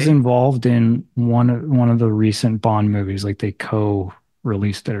 Sony slash was game. involved in one of the recent Bond movies, like they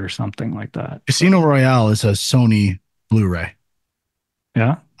co-released it or something like that. But Casino Royale is a Sony Blu-ray,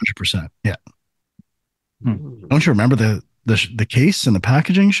 yeah. 100%. Yeah. Hmm. Don't you remember the case and the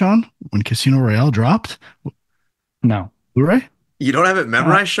packaging, Sean, when Casino Royale dropped No. Blu-ray? You don't have it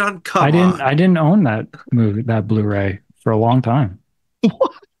Uh, memorized, Sean? I Come didn't on. I didn't own that movie, that Blu-ray for a long time.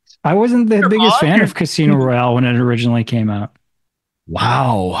 What? I wasn't the You're biggest on fan your of Casino Royale when it originally came out.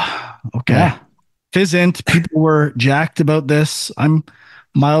 Wow. Okay. Yeah. Fizzint. People were jacked about this. I'm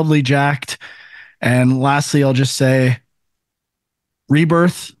mildly jacked. And lastly, I'll just say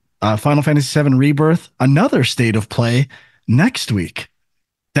Rebirth, Final Fantasy VII Rebirth, another state of play next week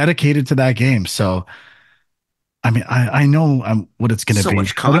dedicated to that game. So, I mean, I know what it's going to So be.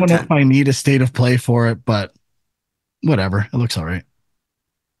 much I don't know if content. I need a state of play for it, but whatever. It looks all right.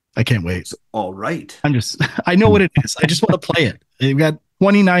 I can't wait. Looks all right. I know what it is. I just want to play it. You've got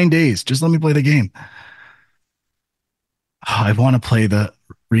 29 days. Just let me play the game. Oh, I want to play the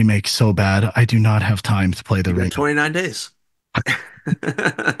remake so bad. I do not have time to play the You got remake. 29 days.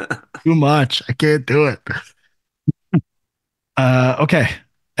 Too much. I can't do it. Okay.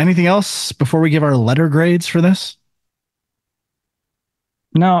 Anything else before we give our letter grades for this?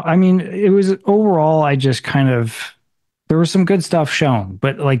 No, I mean, it was overall, I just kind of, there was some good stuff shown,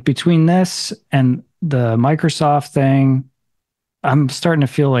 but like between this and the Microsoft thing, I'm starting to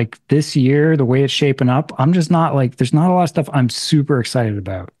feel like this year, the way it's shaping up, I'm just not like, there's not a lot of stuff I'm super excited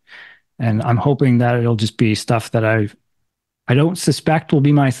about. And I'm hoping that it'll just be stuff that I don't suspect will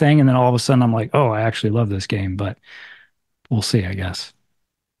be my thing. And then all of a sudden I'm like, oh, I actually love this game, but we'll see, I guess.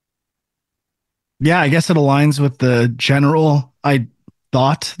 Yeah, I guess it aligns with the general. I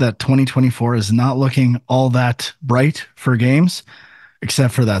thought that 2024 is not looking all that bright for games,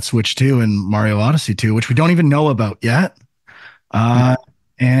 except for that Switch 2 and Mario Odyssey 2, which we don't even know about yet. Uh, Yeah.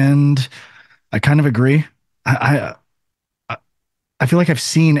 and I kind of agree. I I feel like I've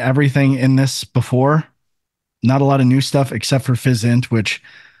seen everything in this before. Not a lot of new stuff except for Fizzint, which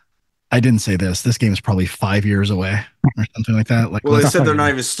I didn't say this. This game is probably 5 years away or something like that. Like Well, they let's said they're not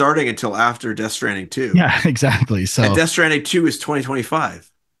Yeah. even starting until after Death Stranding 2. yeah, exactly. And So Death Stranding 2 is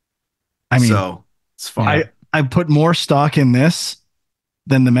 2025. I mean, So it's Yeah. fine. I put more stock in this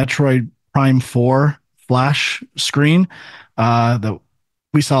than the Metroid Prime 4 flash screen that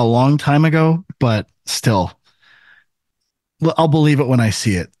we saw a long time ago, but still, I'll believe it when I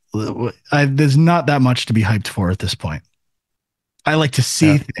see it. There's not that much to be hyped for at this point. I like to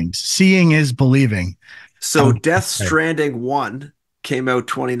see Yeah. things. Seeing is believing. So I'm Death excited. Stranding 1 came out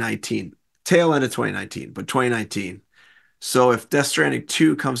 2019, tail end of 2019, but 2019. So if Death Stranding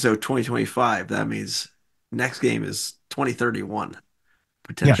 2 comes out 2025, that means next game is 2031 Yeah.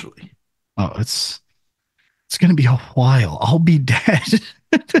 potentially. Oh, it's gonna be a while. I'll be dead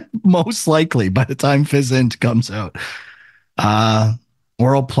most likely by the time Fizzint comes out. Uh,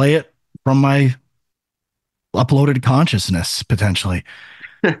 or I'll play it from my uploaded consciousness potentially.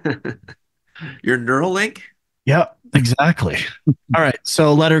 Your Neuralink? Yeah, exactly. All right,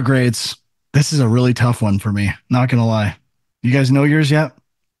 so letter grades. This is a really tough one for me. Not gonna lie. You guys know yours yet?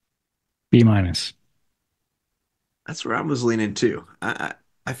 B minus. That's where I was leaning too.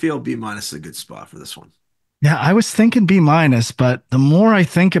 I feel B minus is a good spot for this one. Yeah, I was thinking B minus, but the more I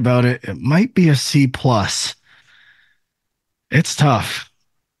think about it, it might be a C plus. It's tough.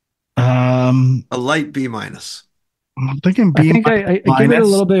 A light B minus. I'm thinking I B think I give it a minus.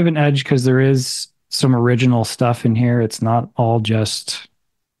 little bit of an edge because there is some original stuff in here. It's not all just,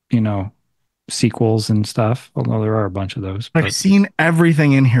 you know, sequels and stuff, although there are a bunch of those. I've But seen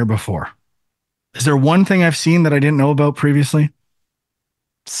everything in here before. Is there one thing I've seen that I didn't know about previously?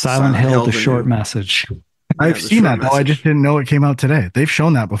 Silent Hill, the the short new. message. Yeah, I've the seen short that though. I just message. didn't know it came out today. They've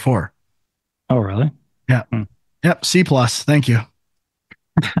shown that before. Oh, really? Yeah. Hmm. Yep. C plus. Thank you.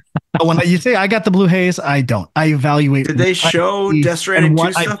 But when you say I got the blue haze, I don't. I evaluate Did they what I show see Death Stranding and 2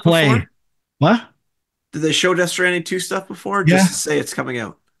 what I stuff play. before? What? Did they show Death Stranding 2 stuff before? Yeah. Just to say it's coming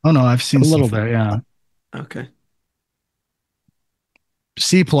out. Oh no, I've seen A little stuff. bit, yeah. Okay.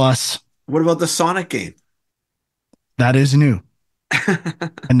 C plus. What about the Sonic game? That is new. A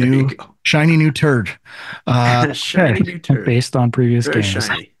There you new go. shiny new turd. Okay. Shiny new turd. Based on previous Very games.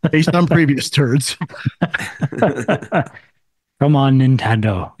 shiny. Based on previous turds. Come on,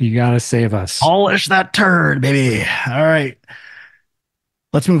 Nintendo. You gotta save us. Polish that turd, baby. All right.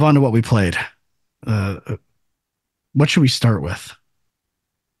 Let's move on to what we played. Uh, what should we start with?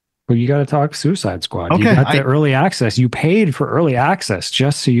 Well, you gotta talk Suicide Squad. You Okay. got the early access. You paid for early access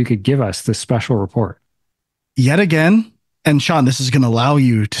just so you could give us this special report. Yet again, and Sean, this is going to allow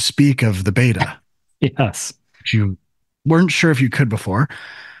you to speak of the beta. Yes. You weren't sure if you could before,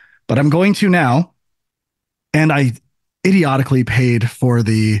 but I'm going to now. And I idiotically paid for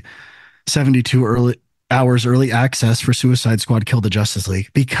the 72 hours early access for Suicide Squad Kill the Justice League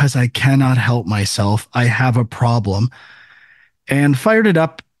because I cannot help myself. I have a problem and fired it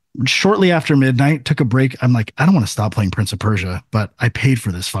up shortly after midnight, took a break. I'm like, I don't want to stop playing Prince of Persia, but I paid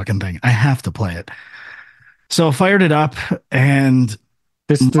for this fucking thing. I have to play it. So fired it up and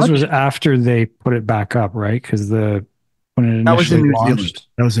this was after they put it back up, right? Because when it initially that was in New launched. Zealand.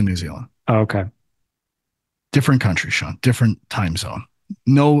 That was in New Zealand. Oh, okay. Different country, Sean. Different time zone.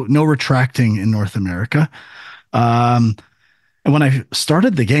 No retracting in North America. And when I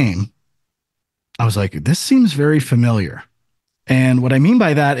started the game, I was like, this seems very familiar. And what I mean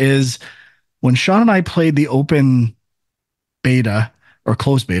by that is when Sean and I played the open beta or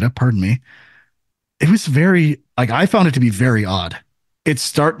closed beta, pardon me, it was very like I found it to be very odd.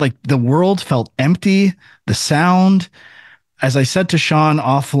 Like the world felt empty, the sound, as I said to Sean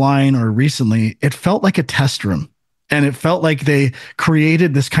offline or recently, it felt like a test room. And it felt like they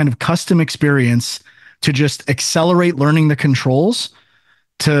created this kind of custom experience to just accelerate learning the controls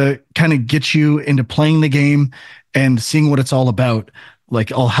to kind of get you into playing the game and seeing what it's all about,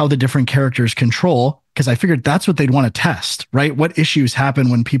 like how the different characters control. Because I figured that's what they'd want to test, right? What issues happen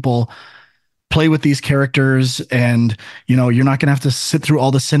when people play with these characters and you're not going to have to sit through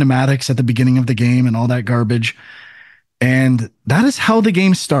all the cinematics at the beginning of the game and all that garbage. And that is how the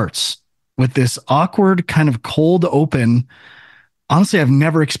game starts, with this awkward kind of cold open. Honestly, I've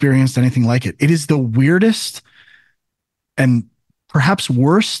never experienced anything like it. It is the weirdest and perhaps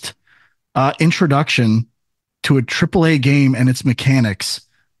worst introduction to a AAA game and its mechanics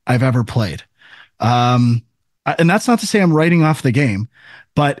I've ever played. And that's not to say I'm writing off the game,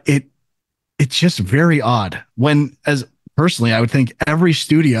 but it's just very odd. When, as personally, I would think every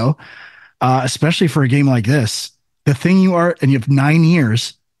studio, especially for a game like this, the thing you are, and you have 9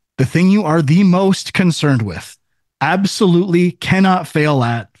 years, the thing you are the most concerned with, absolutely cannot fail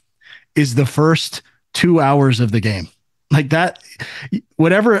at, is the first 2 hours of the game. Like that,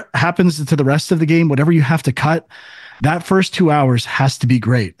 whatever happens to the rest of the game, whatever you have to cut, that first 2 hours has to be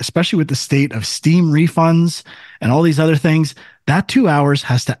great, especially with the state of Steam refunds and all these other things. That 2 hours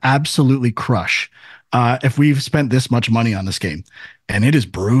has to absolutely crush if we've spent this much money on this game. And it is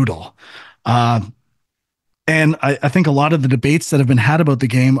brutal. And I think a lot of the debates that have been had about the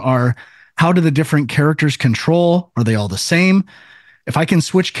game are, how do the different characters control? Are they all the same? If I can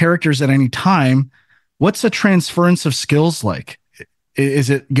switch characters at any time, what's a transference of skills like? Is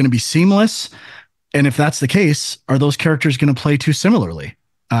it going to be seamless? And if that's the case, are those characters going to play too similarly?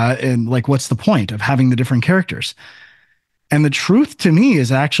 And like, what's the point of having the different characters? And the truth to me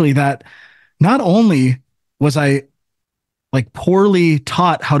is actually that not only was I like poorly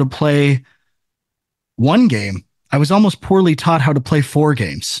taught how to play one game, I was almost poorly taught how to play four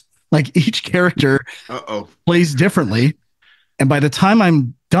games. Like each character plays differently. And by the time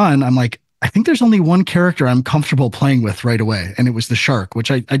I'm done, I'm like, I think there's only one character I'm comfortable playing with right away. And it was the shark,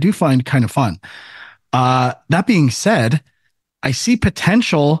 which I do find kind of fun. That being said, I see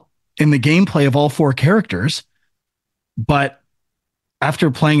potential in the gameplay of all four characters, but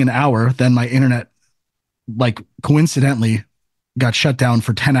after playing an hour, then my internet like coincidentally got shut down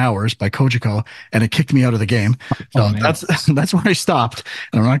for 10 hours by Kojiko and it kicked me out of the game. So that's where I stopped.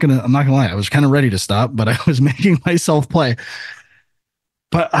 And I'm not gonna lie, I was kind of ready to stop, but I was making myself play.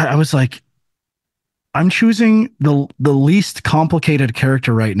 But I was like, I'm choosing the least complicated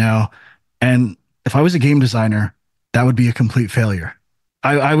character right now. And if I was a game designer, that would be a complete failure.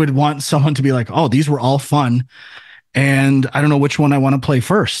 I would want someone to be like, oh, these were all fun. And I don't know which one I want to play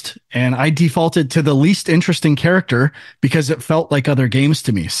first. And I defaulted to the least interesting character because it felt like other games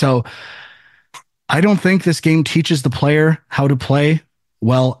to me. So I don't think this game teaches the player how to play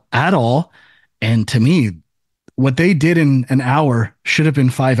well at all. And to me, what they did in an hour should have been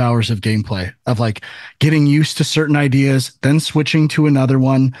 5 hours of gameplay of like getting used to certain ideas, then switching to another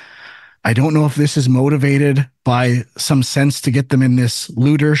one. I don't know if this is motivated by some sense to get them in this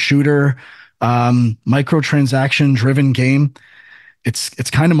looter shooter, microtransaction driven game. It's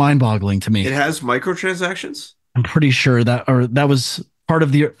kind of mind boggling to me. It has microtransactions. I'm pretty sure that was part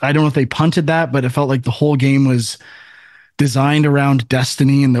of the, I don't know if they punted that, but it felt like the whole game was designed around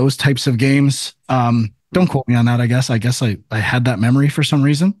Destiny and those types of games. Don't quote me on that. I guess I had that memory for some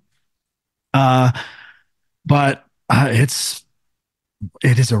reason. But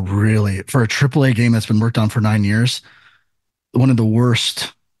it is a really, for a AAA game that's been worked on for 9 years, one of the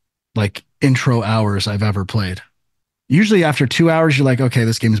worst like intro hours I've ever played. Usually after 2 hours, you're like, okay,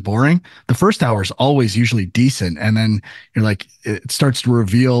 this game is boring. The first hour is always usually decent. And then you're like, it starts to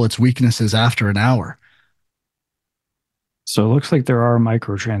reveal its weaknesses after an hour. So it looks like there are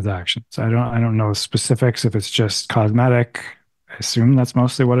microtransactions. I don't know specifics if it's just cosmetic. I assume that's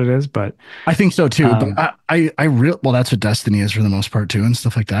mostly what it is, but I think so too. But well, that's what Destiny is for the most part too, and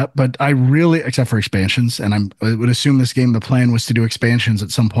stuff like that. But I really, except for expansions, and I would assume this game, the plan was to do expansions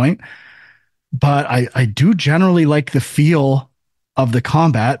at some point. But I do generally like the feel of the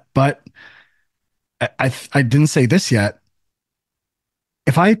combat. But I didn't say this yet.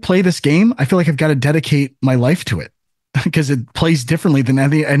 If I play this game, I feel like I've got to dedicate my life to it because it plays differently than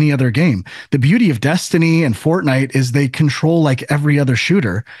any other game. The beauty of Destiny and Fortnite is they control like every other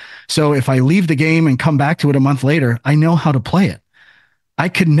shooter. So if I leave the game and come back to it a month later, I know how to play it. I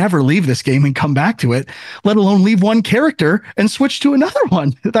could never leave this game and come back to it, let alone leave one character and switch to another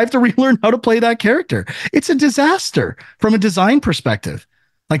one. I have to relearn how to play that character. It's a disaster from a design perspective.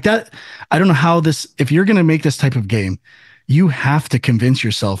 Like that, I don't know how this, if you're going to make this type of game, you have to convince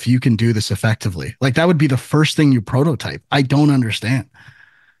yourself you can do this effectively. Like that would be the first thing you prototype. I don't understand.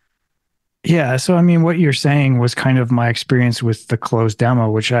 Yeah, so I mean, what you're saying was kind of my experience with the closed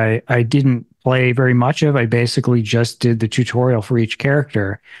demo, which I didn't play very much of. I basically just did the tutorial for each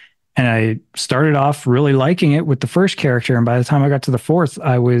character. And I started off really liking it with the first character. And by the time I got to the fourth,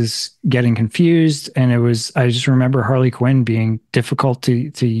 I was getting confused. And I just remember Harley Quinn being difficult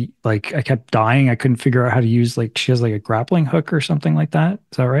to like, I kept dying. I couldn't figure out how to use, like, she has like a grappling hook or something like that.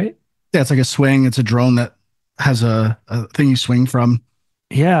 Is that right? Yeah, it's like a swing. It's a drone that has a thing you swing from.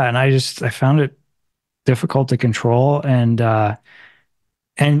 Yeah. And I found it difficult to control.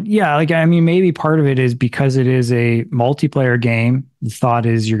 And yeah, like, I mean, maybe part of it is because it is a multiplayer game. The thought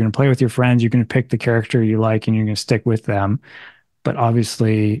is you're going to play with your friends, you're going to pick the character you like, and you're going to stick with them. But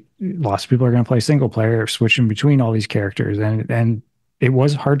obviously, lots of people are going to play single player, switching between all these characters. And it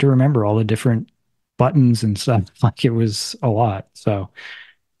was hard to remember all the different buttons and stuff. Like, it was a lot. So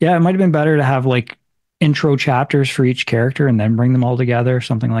yeah, it might have been better to have like intro chapters for each character and then bring them all together,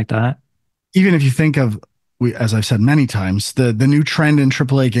 something like that. Even if you think of, as I've said many times, the new trend in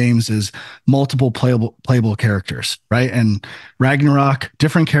AAA games is multiple playable characters, right? And Ragnarok,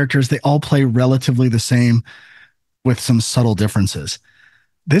 different characters, they all play relatively the same with some subtle differences.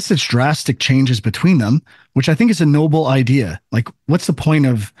 This is drastic changes between them, which I think is a noble idea. Like, what's the point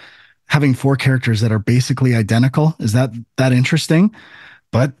of having four characters that are basically identical? Is that interesting?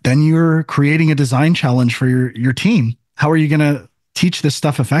 But then you're creating a design challenge for your team. How are you going to teach this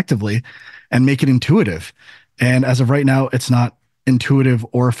stuff effectively and make it intuitive? And as of right now, it's not intuitive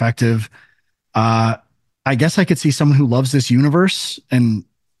or effective. I guess I could see someone who loves this universe and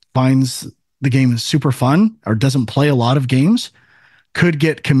finds the game is super fun or doesn't play a lot of games could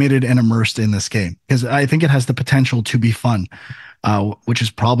get committed and immersed in this game because I think it has the potential to be fun, which is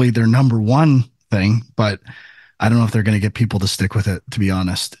probably their number one thing. But I don't know if they're going to get people to stick with it, to be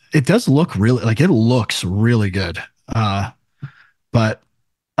honest. It does look really like it looks really good. But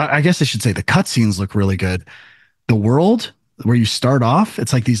I guess I should say the cutscenes look really good. The world where you start off,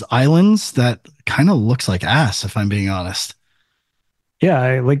 it's like these islands that kind of looks like ass, if I'm being honest.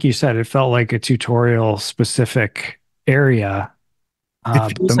 Yeah, like you said, it felt like a tutorial specific area. It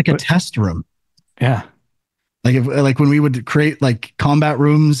feels like a But test room. yeah, Like when we would create like combat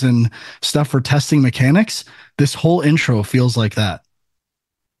rooms and stuff for testing mechanics, this whole intro feels like that.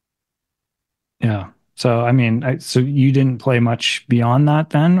 yeah. So I mean, so you didn't play much beyond that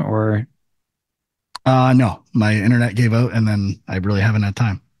then, or No, my internet gave out and then I really haven't had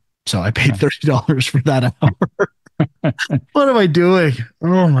time. So I paid okay. $30 for that hour. What am I doing?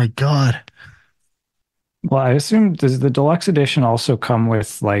 Oh my God. Well, I assume does the deluxe edition also come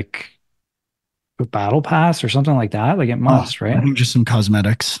with like a battle pass or something like that? Like it Oh, must, I right? think just some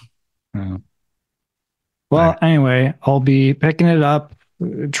cosmetics. Yeah. There. Well, anyway, I'll be picking it up,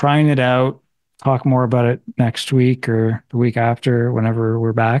 trying it out, talk more about it next week or the week after, whenever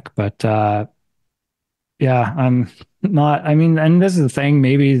we're back. But yeah, I'm not, I mean, and this is the thing,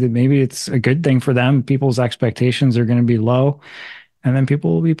 maybe it's a good thing for them. People's expectations are going to be low, and then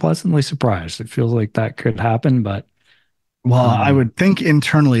people will be pleasantly surprised. It feels like that could happen, but Well, I um, would think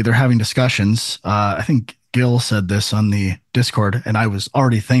internally they're having discussions. I think Gil said this on the Discord, and I was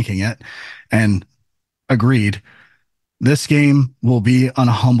already thinking it and agreed. This game will be on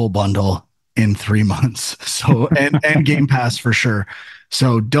a humble bundle in 3 months. So and Game Pass for sure.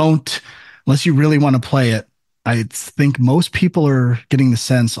 So don't unless you really want to play it. I think most people are getting the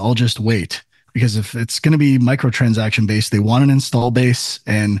sense I'll just wait because if it's going to be microtransaction based, they want an install base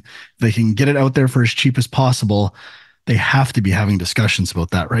and they can get it out there for as cheap as possible. They have to be having discussions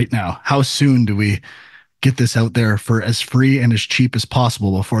about that right now. How soon do we get this out there for as free and as cheap as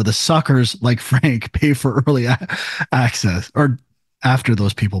possible before the suckers like Frank pay for early access or after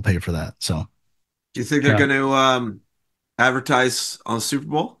those people pay for that. So, Do you think they're yeah. going to advertise on Super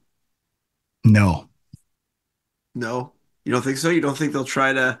Bowl? no, No. You don't think so? You don't think they'll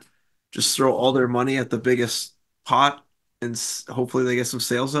try to just throw all their money at the biggest pot and hopefully they get some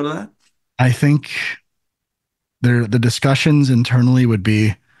sales out of that? I think the discussions internally would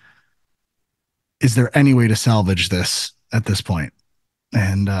be is there any way to salvage this at this point?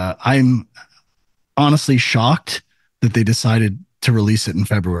 And I'm honestly shocked that they decided to release it in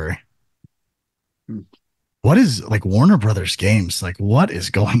February. Hmm. What is like Warner Brothers games? Like, what is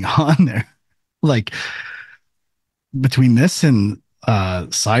going on there? Like, between this and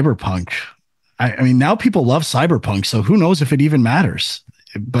Cyberpunk, I mean, now people love Cyberpunk, so who knows if it even matters?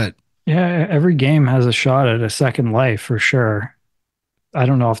 But Yeah, every game has a shot at a second life for sure. I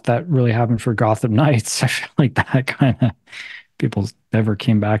don't know if that really happened for Gotham Knights. I feel like that kind of people never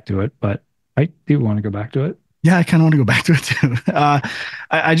came back to it, but I do want to go back to it. yeah, I kind of want to go back to it too.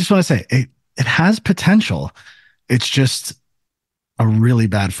 I just want to say it has potential. It's just a really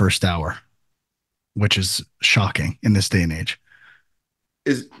bad first hour, which is shocking in this day and age.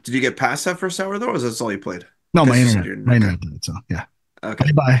 Did you get past that first hour though, or is that all you played? No, Because you said you're my okay. internet did it. So yeah, Okay.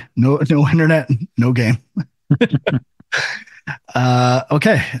 bye bye. No internet, no game.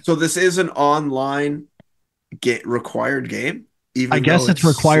 Okay. So this is an online get required game, I even though guess it's it's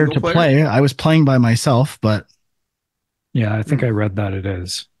required single to player. play. I was playing by myself, but Yeah, I think Hmm. I read that it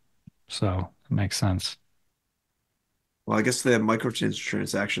is. So it makes sense. Well, I guess they have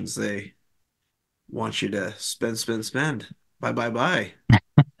microtransactions. They want you to spend, spend, spend. Bye, bye, bye.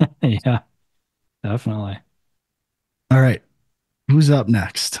 Yeah, definitely. all right. Who's up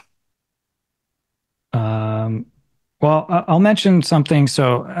next? Um, well, I'll mention something.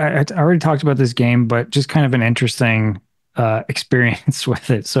 So I already talked about this game, but just kind of an interesting experience with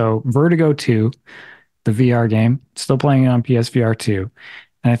it. So Vertigo 2, the VR game, still playing it on PSVR 2.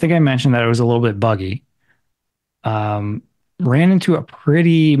 And I think I mentioned that it was a little bit buggy. Um, ran into a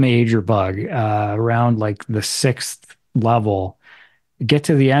pretty major bug around like the sixth level. Get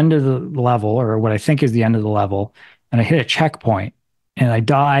to the end of the level, or what I think is the end of the level, and I hit a checkpoint and I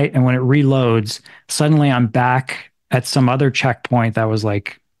die. And when it reloads, suddenly I'm back at some other checkpoint that was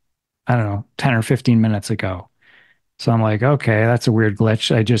like, I don't know, 10 or 15 minutes ago. So I'm like, okay, that's a weird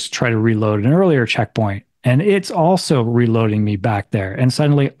glitch. I just try to reload an earlier checkpoint and it's also reloading me back there. And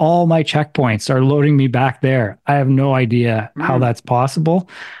suddenly all my checkpoints are loading me back there. I have no idea how Hmm. that's possible,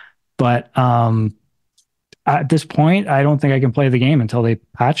 but at this point, I don't think I can play the game until they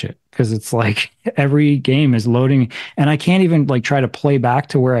patch it because it's like every game is loading and I can't even like try to play back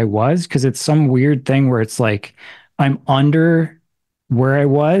to where I was because it's some weird thing where it's like I'm under where I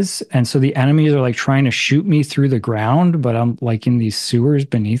was. And so the enemies are like trying to shoot me through the ground, but I'm like in these sewers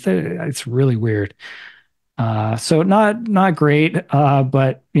beneath it. It's really weird. So not great.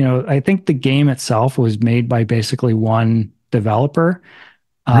 But you know, I think the game itself was made by basically one developer.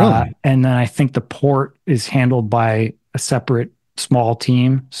 Really? And then I think the port is handled by a separate small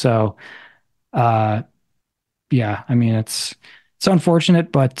team. So, uh, yeah, I mean it's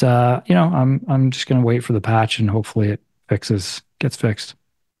unfortunate, but you know, I'm just gonna wait for the patch and hopefully it gets fixed.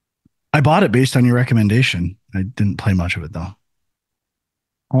 I bought it based on your recommendation. I didn't play much of it though.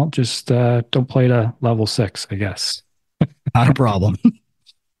 Well, just don't play to level 6, I guess. Not a problem.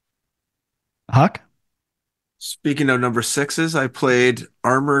 Huck? Speaking of number sixes, I played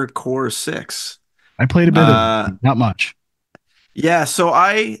Armored Core 6. I played a bit of Uh, not much. yeah, so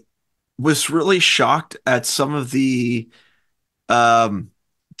I was really shocked at some of the um,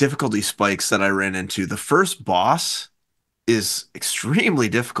 difficulty spikes that I ran into. The first boss is extremely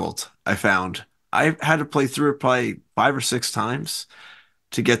difficult, I found. I had to play through it probably 5 or 6 times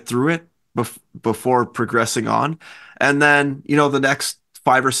to get through it before progressing on. And then, the next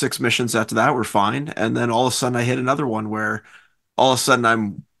 5 or 6 missions after that were fine. And then all of a sudden I hit another one where all of a sudden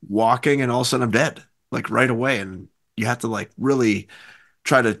I'm walking and all of a sudden I'm dead, like right away. And you have to like really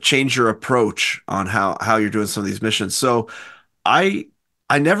try to change your approach on how you're doing some of these missions. So I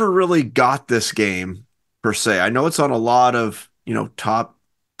I never really got this game per se. I know it's on a lot of,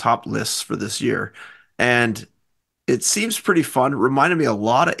 top lists for this year. And it seems pretty fun. It reminded me a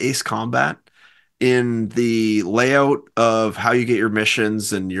lot of Ace Combat in the layout of how you get your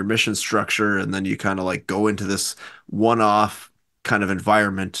missions and your mission structure, and then you kind of like go into this one-off kind of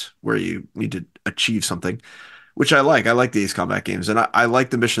environment where you need to achieve something, which I like. I like the Ace Combat games, and I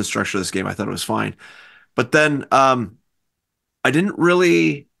like the mission structure of this game. I thought it was fine. But then I didn't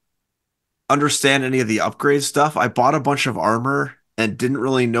really understand any of the upgrade stuff. I bought a bunch of armor and didn't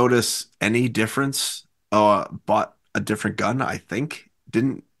really notice any difference. Bought a different gun, I think.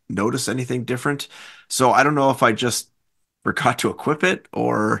 Didn't notice anything different. So I don't know if I just forgot to equip it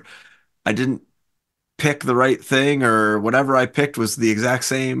or I didn't pick the right thing or whatever I picked was the exact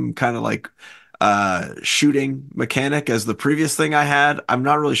same kind of like shooting mechanic as the previous thing I had. I'm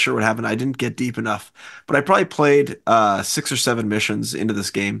not really sure what happened. I didn't get deep enough, but I probably played 6 or 7 missions into this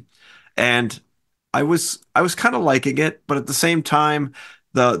game and I was kind of liking it, but at the same time,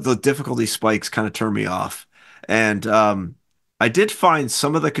 the difficulty spikes kind of turned me off. And I did find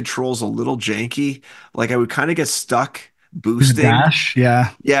some of the controls a little janky. Like I would kind of get stuck Is it boosting, Dash?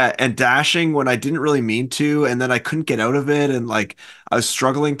 Yeah. yeah, and dashing when I didn't really mean to, and then I couldn't get out of it, and like I was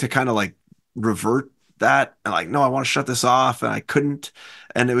struggling to kind of like revert that, and like, no, I want to shut this off, and I couldn't,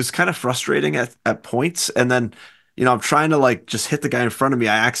 and it was kind of frustrating at points, and then I'm trying to like just hit the guy in front of me,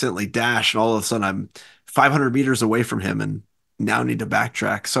 I accidentally dash, and all of a sudden I'm 500 meters away from him, and now need to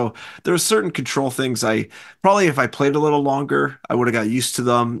backtrack. So there are certain control things I probably if I played a little longer, I would have got used to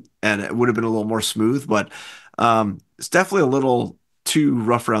them, and it would have been a little more smooth, but it's definitely a little too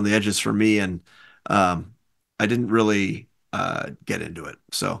rough around the edges for me, and um, I didn't really get into it.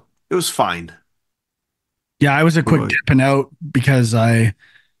 So it was fine. Yeah, I was a What quick about you? dipping out because I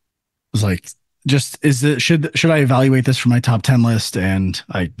was like, just is it should I evaluate this for my top 10 list? And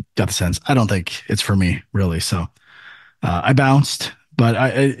I got the sense I don't think it's for me really. So I bounced, but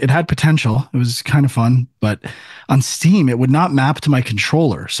it had potential. It was kind of fun, but on Steam it would not map to my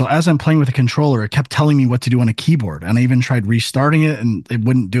controller. So as I'm playing with a controller, it kept telling me what to do on a keyboard, and I even tried restarting it, and it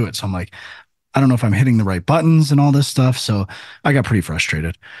wouldn't do it. So I'm like, I don't know if I'm hitting the right buttons and all this stuff. So I got pretty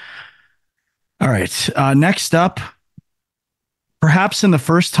frustrated. All right, next up, perhaps in the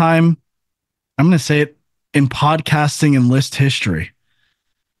first time, I'm going to say it in podcasting and list history,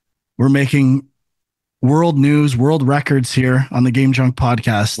 we're making world news, world records here on the Game Junk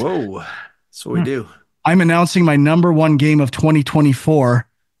podcast. Whoa, that's what we do. I'm announcing my number one game of 2024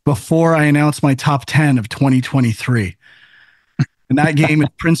 before I announce my top 10 of 2023. And that game is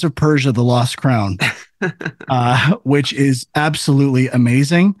Prince of Persia, The Lost Crown, which is absolutely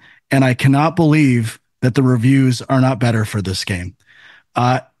amazing. And I cannot believe that the reviews are not better for this game.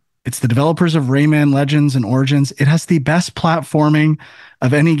 Uh, it's the developers of Rayman Legends and Origins. It has the best platforming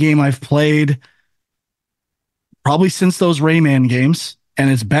of any game I've played probably since those Rayman games, and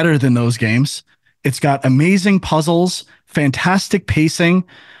it's better than those games. It's got amazing puzzles, fantastic pacing.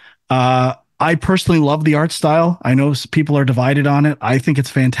 I personally love the art style. I know people are divided on it. I think it's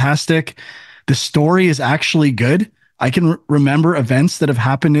fantastic. The story is actually good. I can remember events that have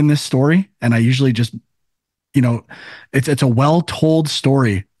happened in this story, and I usually just you know, it's a well told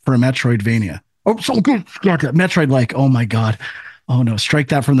story for a Metroidvania. Oh, so good. Yeah, Metroid, like, oh my God. Oh no, strike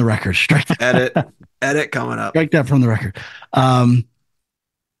that from the record. Edit, edit coming up. Strike that from the record. Um,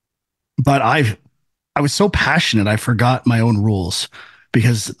 but I was so passionate, I forgot my own rules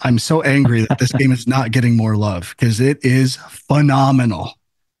because I'm so angry that this game is not getting more love because it is phenomenal.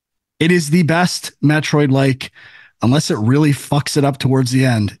 It is the best Metroid like. Unless it really fucks it up towards the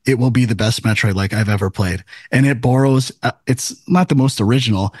end, it will be the best Metroid like I've ever played. And it borrows, it's not the most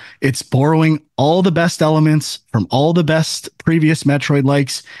original. It's borrowing all the best elements from all the best previous Metroid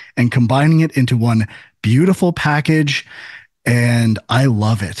likes and combining it into one beautiful package. And I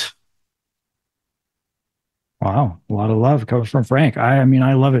love it. Wow, a lot of love coming from Frank. I mean,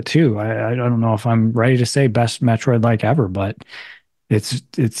 I love it too. I don't know if I'm ready to say best Metroid like ever, but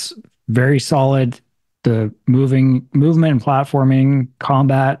it's very solid. The movement and platforming,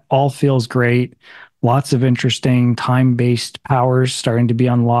 combat all feels great. Lots of interesting time-based powers starting to be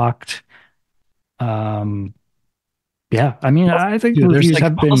unlocked. Um, yeah, I mean, I think Dude, there's reviews like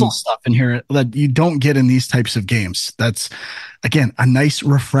have puzzle been, stuff in here that you don't get in these types of games. That's again a nice,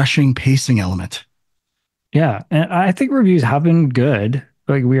 refreshing pacing element. yeah, and I think reviews have been good.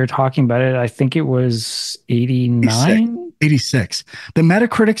 Like we were talking about it, I think it was 86. 89. 86. The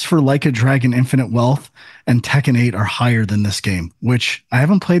Metacritics for Like a Dragon Infinite Wealth and Tekken 8 are higher than this game, which I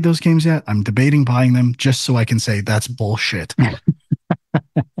haven't played those games yet. I'm debating buying them just so I can say that's bullshit.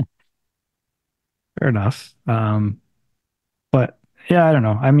 Fair enough. But yeah, I don't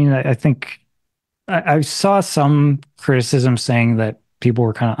know. I mean, I think I saw some criticism saying that people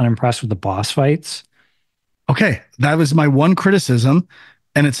were kind of unimpressed with the boss fights. Okay, that was my one criticism.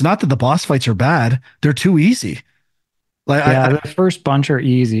 And it's not that the boss fights are bad, they're too easy. Like Yeah, the first bunch are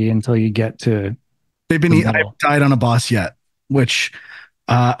easy until you get to they've been the I haven't middle. died on a boss yet, which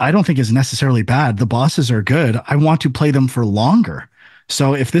I don't think is necessarily bad. The bosses are good. I want to play them for longer.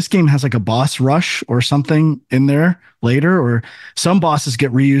 So if this game has like a boss rush or something in there later, or some bosses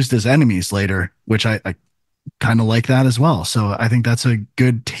get reused as enemies later, which I kind of like that as well. So I think that's a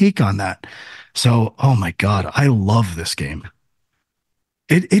good take on that. So, oh my God, I love this game.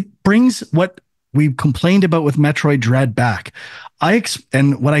 It brings what we complained about with Metroid Dread back.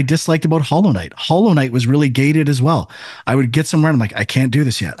 And what I disliked about Hollow Knight. Hollow Knight was really gated as well. I would get somewhere and I'm like, I can't do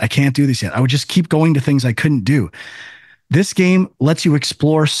this yet. I can't do this yet. I would just keep going to things I couldn't do. This game lets you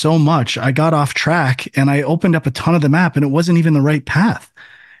explore so much. I got off track and I opened up a ton of the map and it wasn't even the right path.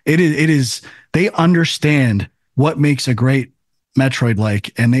 It is they understand what makes a great Metroid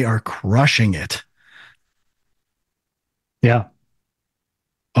like and they are crushing it. Yeah.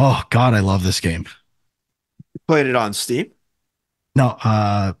 Oh God, I love this game. Played it on Steam. No,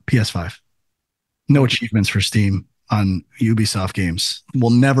 PS5. No achievements for Steam on Ubisoft games. Will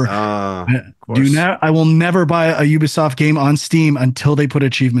never Of course. I will never buy a Ubisoft game on Steam until they put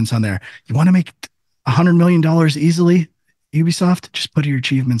achievements on there. You want to make $100 million easily, Ubisoft? Just put your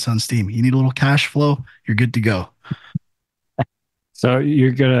achievements on Steam. You need a little cash flow, you're good to go. So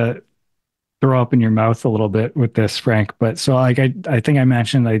you're gonna throw up in your mouth a little bit with this, Frank. But so like I think I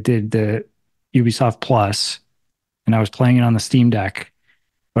mentioned I did the Ubisoft Plus and I was playing it on the Steam Deck,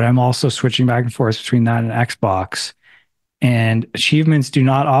 but I'm also switching back and forth between that and Xbox. And achievements do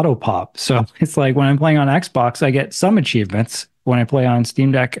not auto pop. So it's like when I'm playing on Xbox, I get some achievements. When I play on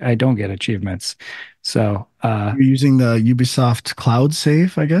Steam Deck, I don't get achievements. So You're using the Ubisoft cloud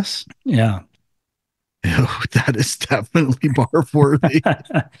save, I guess. yeah. Ew, that is definitely barf worthy.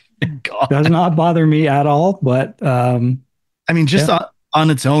 Does God. not bother me at all, but I mean, just yeah.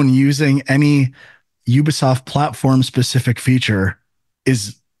 on its own, using any Ubisoft platform specific feature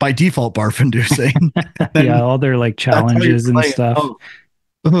is by default barf inducing. Yeah, Then all their like that's how you're challenges and playing. stuff. Oh,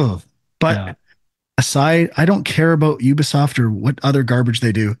 ugh. Yeah. But aside, I don't care about Ubisoft or what other garbage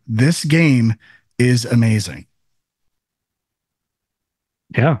they do. This game is amazing.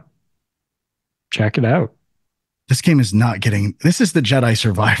 Yeah. Check it out. This game is not getting, this is the Jedi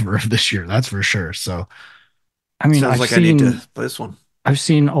Survivor of this year. That's for sure. So, I mean, Sounds like I need to play this one. I've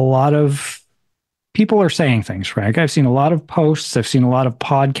seen a lot of people are saying things, Frank. I've seen a lot of posts, I've seen a lot of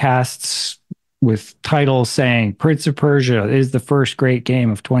podcasts with titles saying Prince of Persia is the first great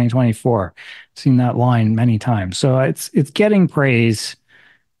game of 2024. I've seen that line many times. So it's getting praise,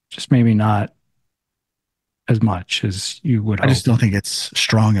 just maybe not as much as you would I just hope. don't think it's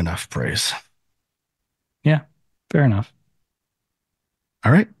strong enough praise. Yeah, fair enough.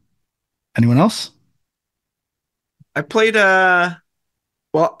 All right. Anyone else? I played I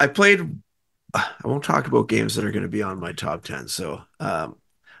played I won't talk about games that are going to be on my top 10. So,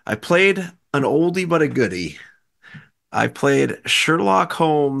 I played an oldie but a goodie. I played Sherlock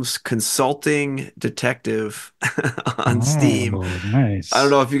Holmes Consulting Detective on Steam. Oh, I don't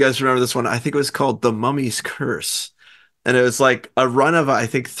nice. know if you guys remember this one. I think it was called The Mummy's Curse. And it was like a run of, I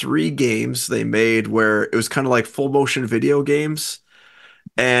think, three games they made where it was kind of like full motion video games.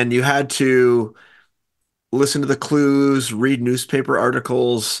 And you had to listen to the clues, read newspaper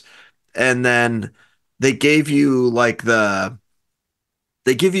articles, and then they gave you like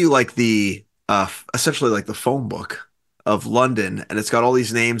they give you like the essentially like the phone book of London, and it's got all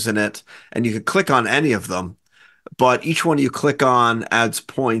these names in it, and you can click on any of them, but each one you click on adds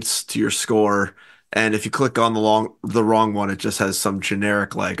points to your score. And if you click on the wrong one, it just has some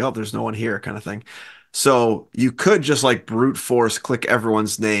generic like, oh, there's no one here kind of thing. So you could just like brute force click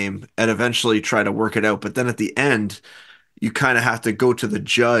everyone's name and eventually try to work it out. But then at the end, you kind of have to go to the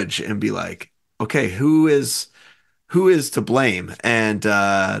judge and be like, okay, who is to blame? And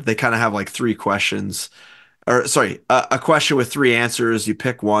they kind of have like three questions, or sorry, a question with three answers. You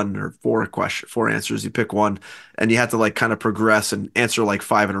pick one, or four answers. You pick one, and you have to like kind of progress and answer like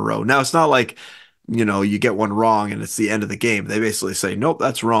five in a row. Now it's not like you get one wrong and it's the end of the game. They basically say, nope,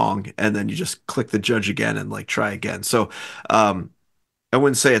 that's wrong, and then you just click the judge again and like try again. So um, I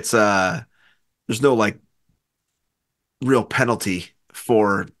wouldn't say it's there's no like real penalty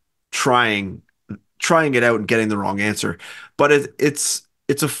for trying trying it out and getting the wrong answer. But it's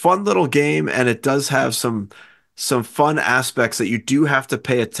a fun little game, and it does have some fun aspects that you do have to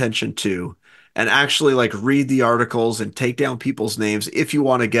pay attention to and actually like read the articles and take down people's names if you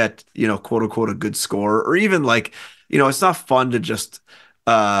want to get, quote unquote a good score, or even like, it's not fun to just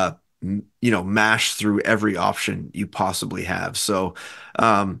mash through every option you possibly have. So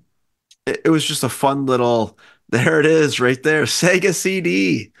um it was just a fun little, there it is right there. Sega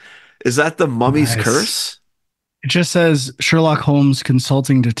CD. Is that the Mummy's Nice. Curse? It just says Sherlock Holmes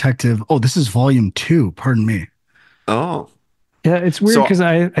Consulting Detective. Oh, this is volume two. Pardon me. Oh, Yeah, it's weird so because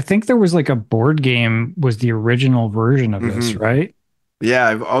I think there was like a board game was the original version of this, mhm. right? Yeah,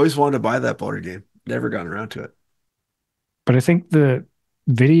 I've always wanted to buy that board game. Never gotten around to it. But I think the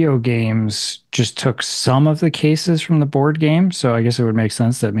video games just took some of the cases from the board game. So I guess it would make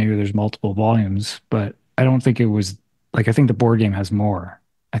sense that maybe there's multiple volumes, but I don't think it was like I think the board game has more,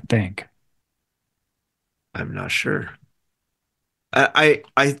 I think. I'm not sure. I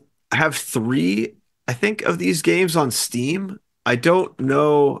have three, I think, of these games on Steam. I don't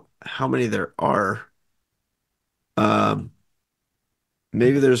know how many there are. Um,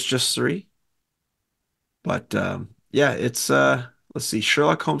 maybe there's just three, but yeah, it's let's see,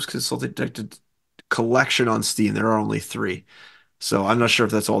 Sherlock Holmes Consulting Detective Collection on Steam. There are only three. So I'm not sure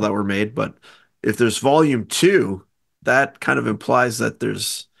if that's all that were made, but if there's volume two, that kind of implies that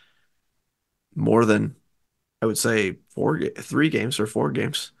there's more than, I would say, three games or four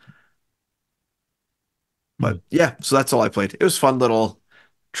games. Hmm. But yeah, so that's all I played. It was fun little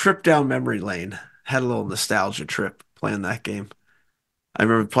trip down memory lane. Had a little nostalgia trip playing that game. I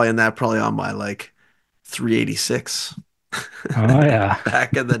remember playing that probably on my like 386 Oh yeah.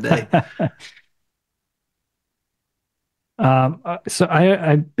 back in the day. So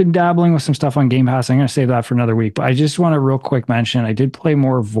I've been dabbling with some stuff on Game Pass. I'm going to save that for another week, but I just want to real quick mention I did play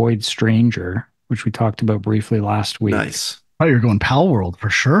more Void Stranger, which we talked about briefly last week. Nice. Oh, you're going Pal World for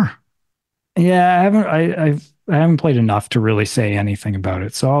sure. Yeah, I haven't played enough to really say anything about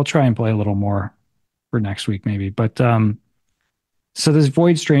it, so I'll try and play a little more for next week maybe. But so this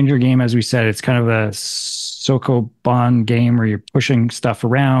Void Stranger game, as we said, it's kind of a Sokoban game where you're pushing stuff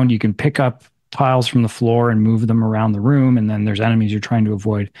around. You can pick up tiles from the floor and move them around the room, and then there's enemies you're trying to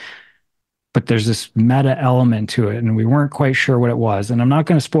avoid. But there's this meta element to it, and we weren't quite sure what it was. And I'm not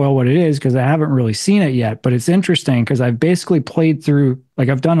going to spoil what it is because I haven't really seen it yet, but it's interesting because I've basically played through, like,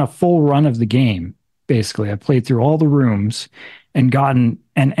 I've done a full run of the game. Basically, I've played through all the rooms and gotten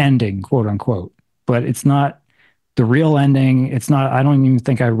an ending, quote unquote. But it's not the real ending. It's not, I don't even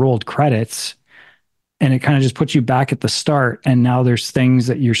think I rolled credits. And it kind of just puts you back at the start. And now there's things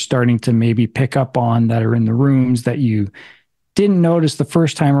that you're starting to maybe pick up on that are in the rooms that you didn't notice the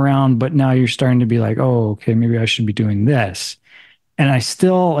first time around, but now you're starting to be like, oh, okay, maybe I should be doing this. And I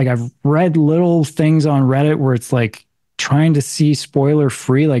still like I've read little things on Reddit where it's like trying to see spoiler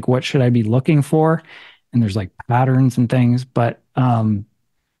free, like what should I be looking for? And there's like patterns and things, but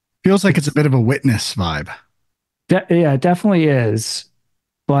Feels like it's a it's bit of a witness vibe. yeah, it definitely is.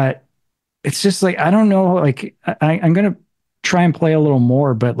 But it's just like I don't know, like I'm gonna try and play a little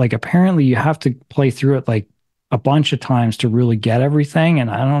more, but like apparently you have to play through it like a bunch of times to really get everything.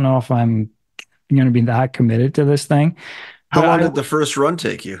 And I don't know if I'm going to be that committed to this thing. How But long did the first run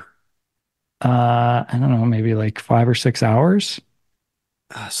take you? I don't know, maybe like 5 or 6 hours.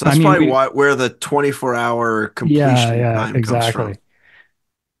 So that's probably where the 24-hour completion time comes exactly. from.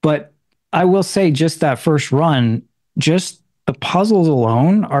 But I will say, just that first run, just the puzzles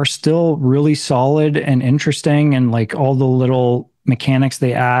alone are still really solid and interesting, and like all the little mechanics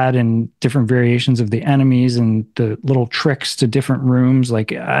they add and different variations of the enemies and the little tricks to different rooms.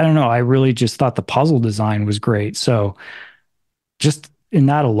 Like, I don't know, I really just thought the puzzle design was great. So just in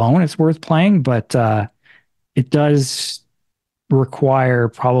that alone, it's worth playing, but it does require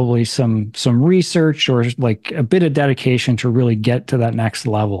probably some research or like a bit of dedication to really get to that next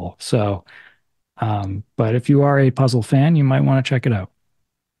level. So, but if you are a puzzle fan, you might want to check it out.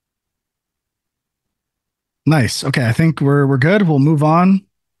 Nice. Okay, I think we're good. We'll move on.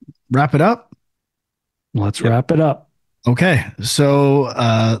 Wrap it up. Let's wrap it up. Okay, so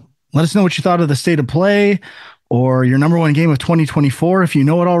let us know what you thought of the state of play or your number one game of 2024 if you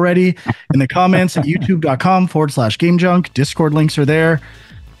know it already in the comments at youtube.com/gamejunk. Discord links are there.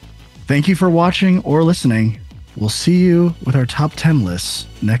 Thank you for watching or listening. We'll see you with our top 10 lists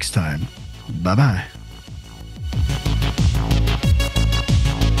next time. Bye-bye.